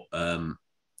for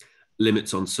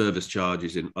limits on service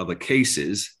charges in other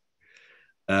cases.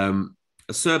 A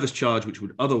service charge which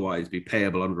would otherwise be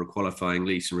payable under a qualifying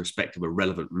lease in respect of a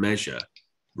relevant measure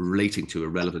relating to a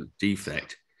relevant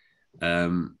defect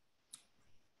can't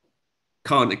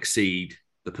exceed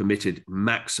the permitted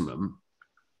maximum.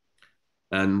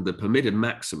 And the permitted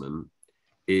maximum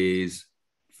is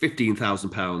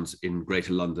 £15,000 in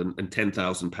Greater London and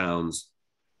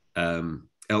 £10,000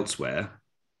 elsewhere.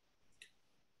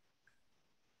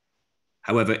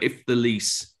 However, if the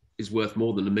lease is worth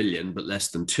more than £1 million but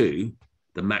less than 2,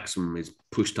 the maximum is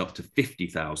pushed up to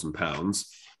 £50,000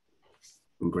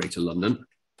 in Greater London.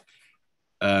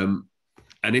 And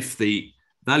if the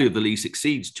value of the lease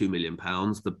exceeds £2 million,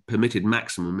 the permitted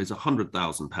maximum is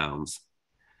 £100,000.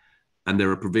 And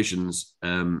there are provisions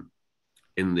in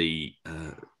the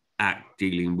Act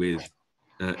dealing with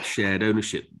shared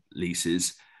ownership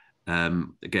leases.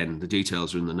 Again, the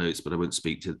details are in the notes, but I won't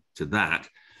speak to that.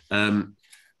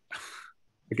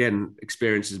 Again,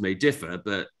 experiences may differ,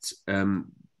 but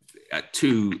at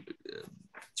 £2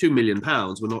 million,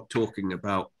 we're not talking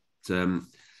about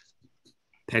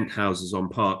penthouses on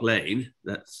Park Lane.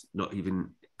 That's not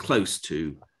even close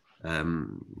to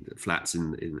flats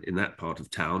in that part of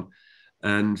town.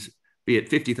 And be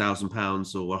it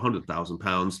 £50,000 or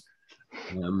 £100,000,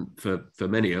 for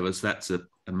many of us, that's a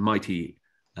mighty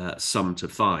sum to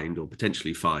find or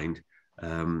potentially find.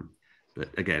 But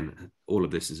again, all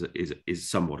of this is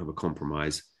somewhat of a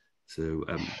compromise. So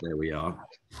there we are.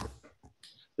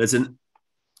 There's an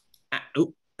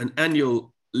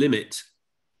annual limit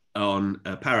on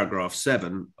paragraph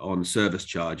 7 on service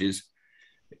charges.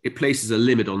 It places a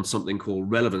limit on something called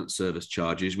relevant service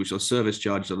charges, which are service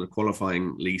charges on the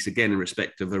qualifying lease, again, in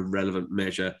respect of a relevant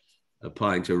measure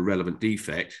applying to a relevant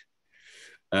defect.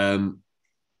 The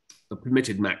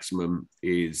permitted maximum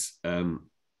is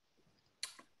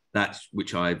that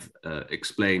which I've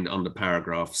explained under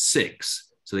paragraph 6.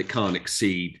 So they can't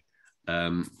exceed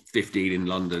 15 in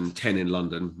London, 10 in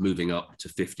London, moving up to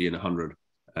 50 and 100,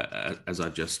 as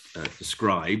I've just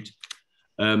described.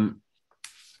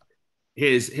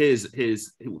 Here's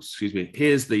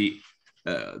the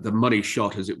money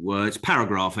shot, as it were. It's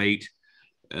paragraph 8.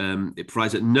 It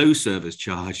provides that no service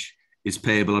charge is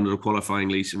payable under a qualifying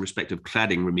lease in respect of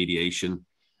cladding remediation.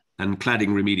 And cladding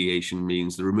remediation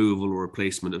means the removal or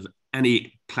replacement of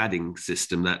any cladding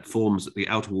system that forms the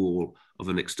outer wall of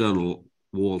an external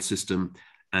wall system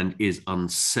and is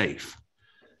unsafe.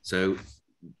 So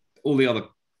all the other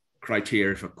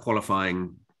criteria for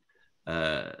qualifying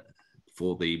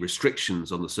for the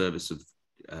restrictions on the service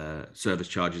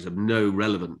charges have no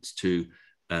relevance to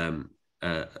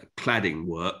cladding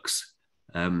works.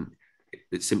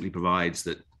 It simply provides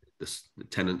that the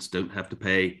tenants don't have to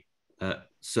pay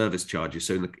service charges.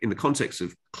 So in the context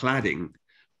of cladding,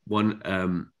 one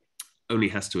only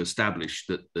has to establish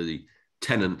that the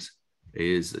tenant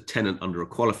is a tenant under a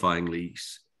qualifying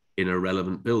lease in a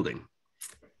relevant building.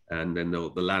 And then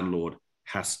the landlord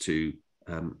has to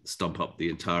stump up the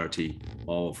entirety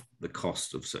of the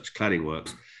cost of such cladding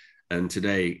works. And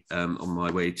today, on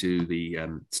my way to the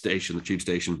tube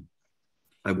station,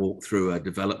 I walked through a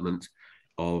development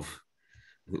of,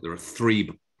 I think there are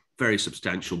 3 very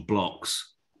substantial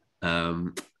blocks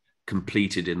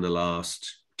completed in the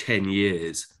last 10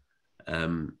 years,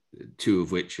 2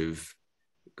 of which have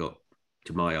got,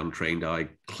 to my untrained eye,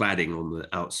 cladding on the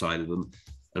outside of them.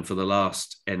 And for the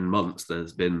last N months,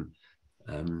 there's been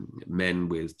men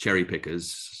with cherry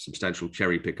pickers, substantial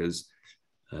cherry pickers,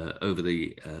 over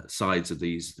the sides of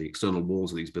the external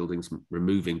walls of these buildings,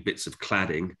 removing bits of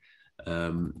cladding.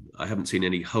 I haven't seen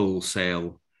any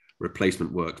wholesale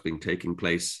replacement work taking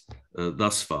place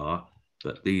thus far,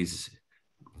 but these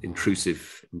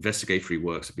intrusive investigatory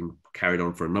works have been carried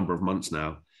on for a number of months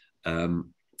now.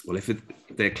 Well, if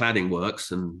they're cladding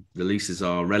works and the leases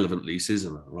are relevant leases,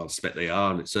 and I suspect they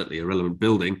are, and it's certainly a relevant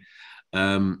building,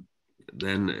 then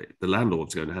the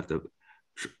landlord's going to have to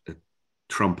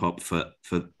trump up for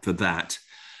that.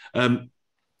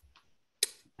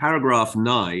 Paragraph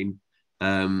 9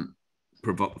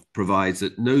 provides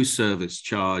that no service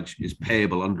charge is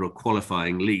payable under a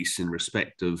qualifying lease in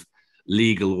respect of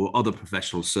legal or other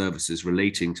professional services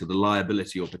relating to the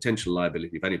liability or potential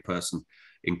liability of any person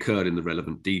incurred in the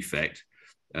relevant defect.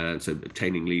 So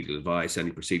obtaining legal advice,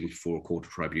 any proceedings before a court or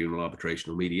tribunal,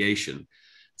 arbitration or mediation.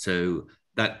 So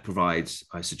that provides,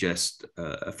 I suggest,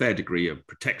 a fair degree of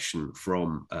protection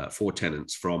from for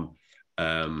tenants from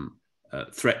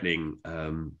threatening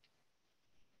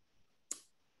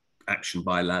action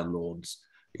by landlords.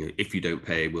 You know, if you don't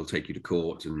pay, we'll take you to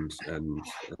court, and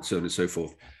so on and so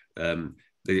forth.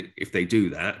 If they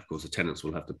do that, of course, the tenants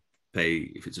will have to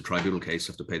pay, if it's a tribunal case,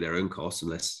 have to pay their own costs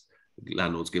unless the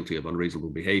landlord's guilty of unreasonable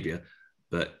behaviour.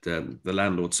 But the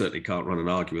landlord certainly can't run an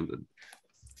argument that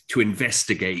to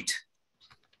investigate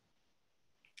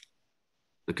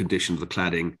the condition of the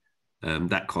cladding,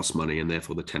 that costs money, and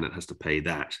therefore the tenant has to pay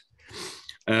that.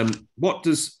 What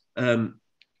does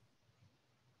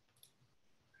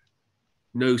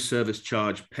no service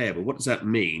charge payable, what does that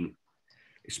mean?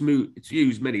 It's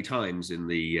used many times in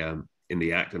the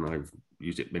Act, and I've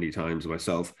used it many times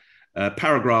myself.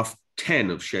 Paragraph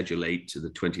 10 of Schedule 8 to the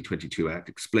 2022 Act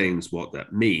explains what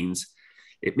that means.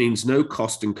 It means no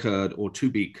cost incurred or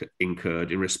to be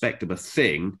incurred in respect of a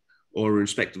thing or in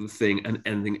respect of the thing and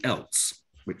anything else,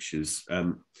 which is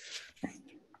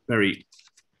very,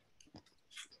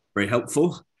 very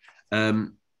helpful.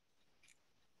 And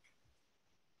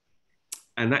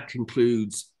that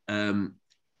concludes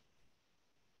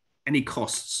any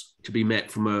costs to be met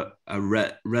from a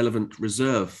relevant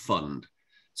reserve fund.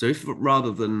 So if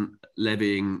rather than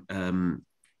levying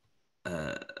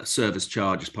a service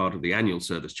charge as part of the annual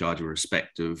service charge in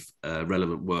respect of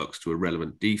relevant works to a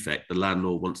relevant defect, the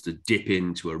landlord wants to dip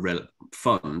into a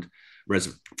relevant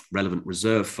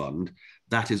reserve fund,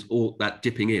 that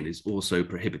dipping in is also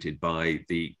prohibited by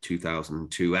the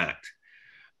 2002 Act.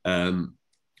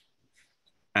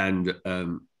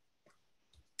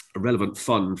 a relevant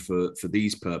fund for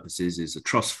these purposes is a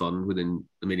trust fund within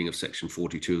the meaning of Section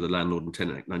 42 of the Landlord and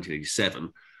Tenant Act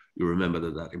 1987. You'll remember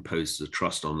that imposes a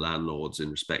trust on landlords in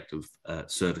respect of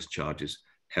service charges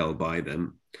held by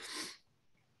them.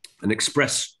 An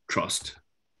express trust,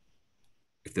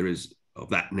 if there is of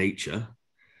that nature,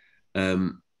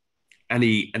 any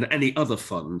other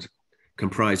fund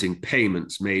comprising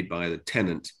payments made by the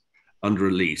tenant under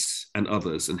a lease and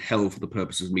others and held for the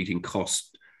purpose of meeting costs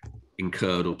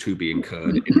incurred or to be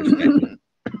incurred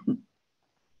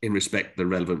in respect of the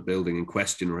relevant building in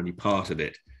question or any part of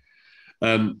it.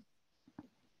 The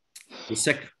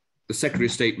Secretary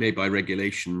of State may by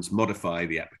regulations modify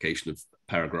the application of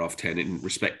paragraph 10 in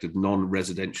respect of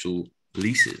non-residential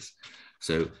leases.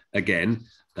 So again,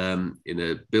 in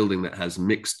a building that has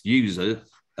mixed user,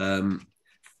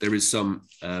 there is some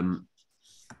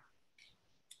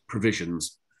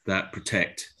provisions that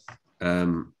protect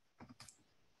the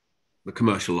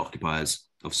commercial occupiers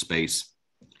of space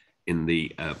in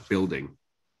the building.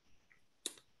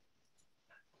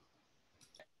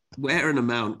 Where an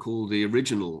amount called the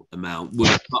original amount would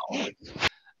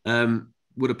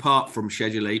apart from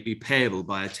Schedule 8 be payable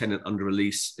by a tenant under a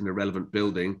lease in a relevant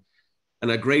building,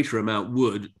 and a greater amount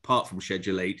would, apart from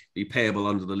Schedule 8, be payable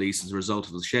under the lease as a result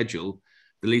of the schedule,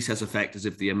 the lease has effect as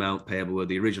if the amount payable were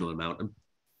the original amount. And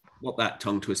what that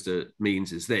tongue twister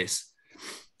means is this,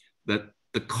 that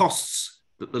the costs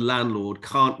that the landlord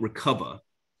can't recover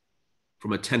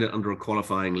from a tenant under a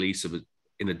qualifying lease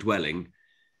in a dwelling,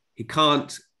 he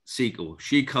can't seek, or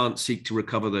she can't seek to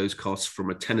recover those costs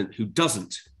from a tenant who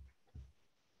doesn't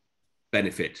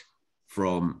benefit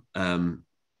from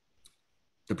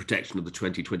the protection of the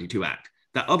 2022 Act.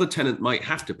 That other tenant might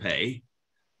have to pay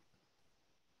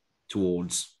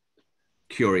towards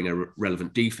curing a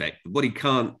relevant defect, but what he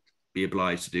can't be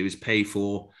obliged to do is pay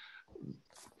for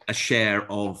a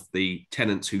share of the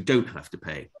tenants who don't have to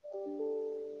pay.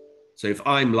 So if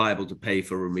I'm liable to pay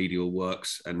for remedial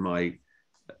works and my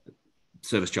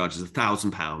service charge is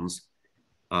 £1,000,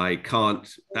 I can't,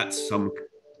 that sum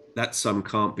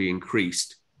can't be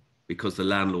increased because the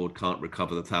landlord can't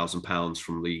recover the £1,000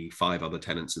 from the 5 other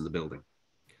tenants in the building.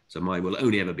 So mine will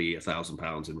only ever be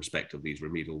 £1,000 in respect of these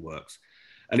remedial works.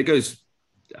 And it goes,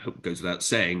 I hope it goes without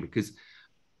saying, because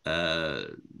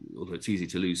although it's easy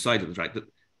to lose sight of the fact that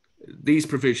these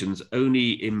provisions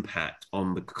only impact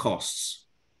on the costs,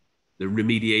 the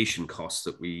remediation costs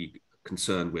that we are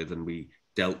concerned with and we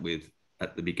dealt with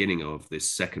at the beginning of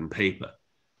this second paper.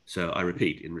 So I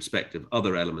repeat, in respect of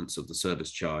other elements of the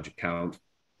service charge account,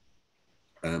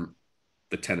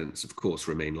 the tenants, of course,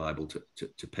 remain liable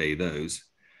to pay those.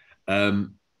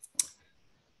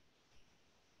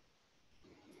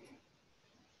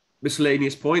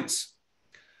 Miscellaneous points.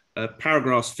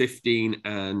 Paragraphs 15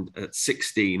 and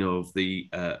 16 of the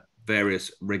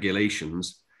various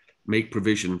regulations make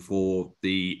provision for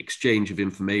the exchange of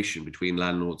information between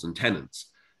landlords and tenants.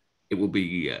 It will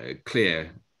be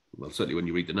clear, well, certainly when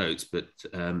you read the notes, but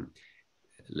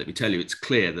let me tell you, it's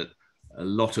clear that a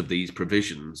lot of these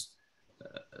provisions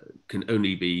can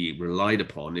only be relied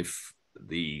upon if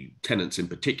the tenants in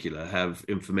particular have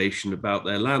information about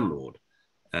their landlord.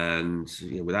 And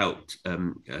without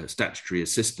statutory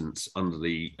assistance under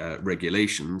the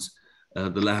regulations,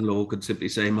 the landlord could simply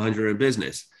say, mind your own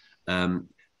business.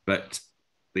 But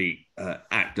the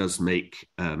Act does make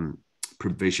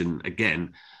provision,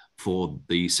 again, for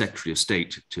the Secretary of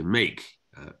State to make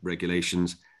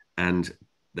regulations, and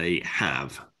they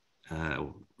have,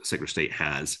 the Secretary of State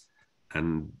has,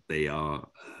 and they are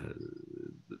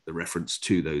the reference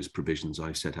to those provisions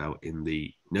I set out in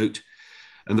the note.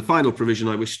 And the final provision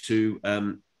I wish to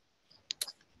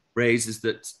raise is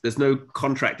that there's no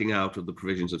contracting out of the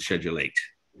provisions of Schedule 8.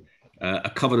 A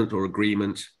covenant or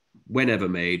agreement, whenever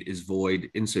made, is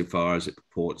void insofar as it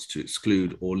purports to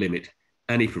exclude or limit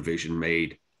any provision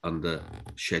made under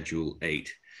Schedule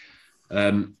 8.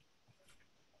 I'm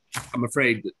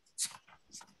afraid that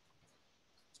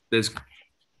there's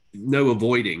no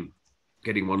avoiding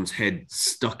getting one's head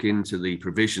stuck into the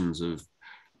provisions of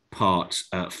Part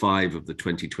 5 of the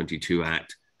 2022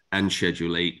 Act and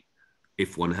Schedule 8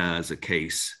 if one has a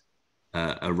case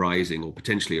arising or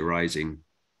potentially arising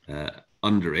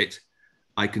under it.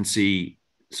 I can see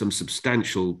some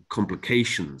substantial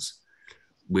complications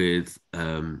with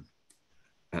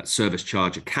service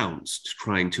charge accounts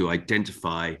trying to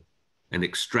identify and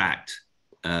extract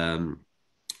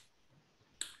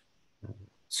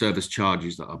service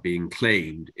charges that are being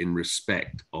claimed in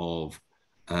respect of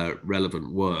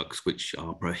relevant works which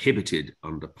are prohibited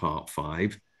under Part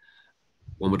 5.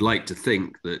 One would like to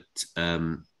think that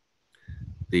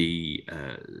the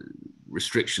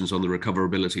restrictions on the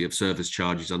recoverability of service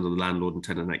charges under the Landlord and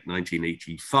Tenant Act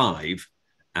 1985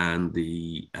 and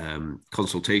the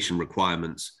consultation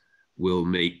requirements will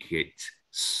make it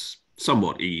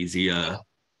somewhat easier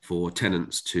for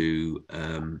tenants to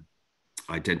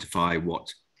identify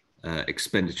what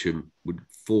expenditure would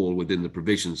fall within the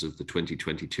provisions of the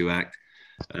 2022 Act.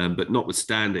 But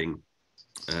notwithstanding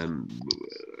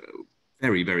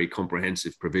very, very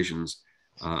comprehensive provisions,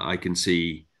 I can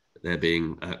see there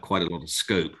being quite a lot of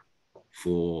scope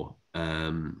for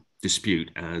dispute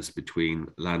as between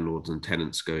landlords and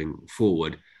tenants going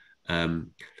forward.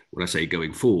 When I say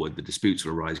going forward, the disputes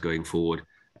will arise going forward.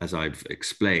 As I've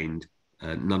explained,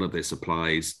 none of this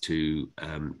applies to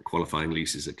qualifying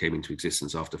leases that came into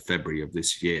existence after February of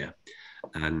this year.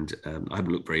 And I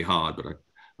haven't looked very hard, but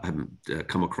I haven't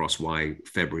come across why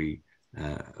February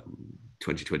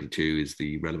 2022 is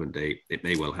the relevant date. It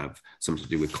may well have something to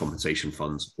do with compensation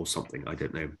funds or something, I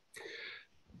don't know.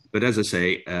 But as I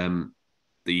say,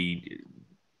 the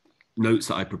notes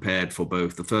that I prepared for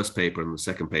both the first paper and the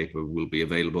second paper will be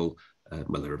available.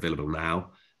 Well, they're available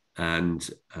now. And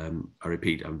I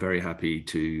repeat, I'm very happy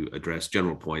to address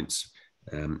general points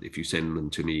if you send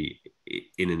them to me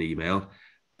in an email.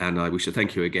 And I wish to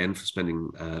thank you again for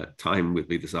spending time with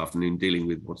me this afternoon dealing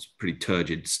with what's pretty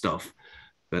turgid stuff.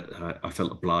 But I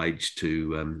felt obliged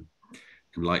to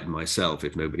enlighten myself,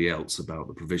 if nobody else, about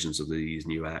the provisions of these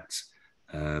new acts.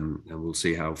 And we'll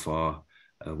see how far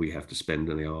we have to spend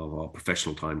any of our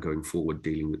professional time going forward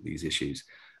dealing with these issues.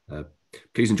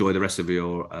 Please enjoy the rest of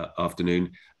your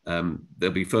afternoon.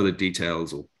 There'll be further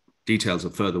details or details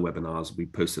of further webinars will be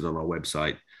posted on our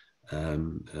website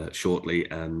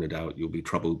shortly, and no doubt you'll be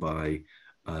troubled by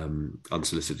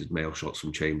unsolicited mail shots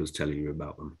from chambers telling you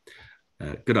about them.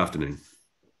 Good afternoon.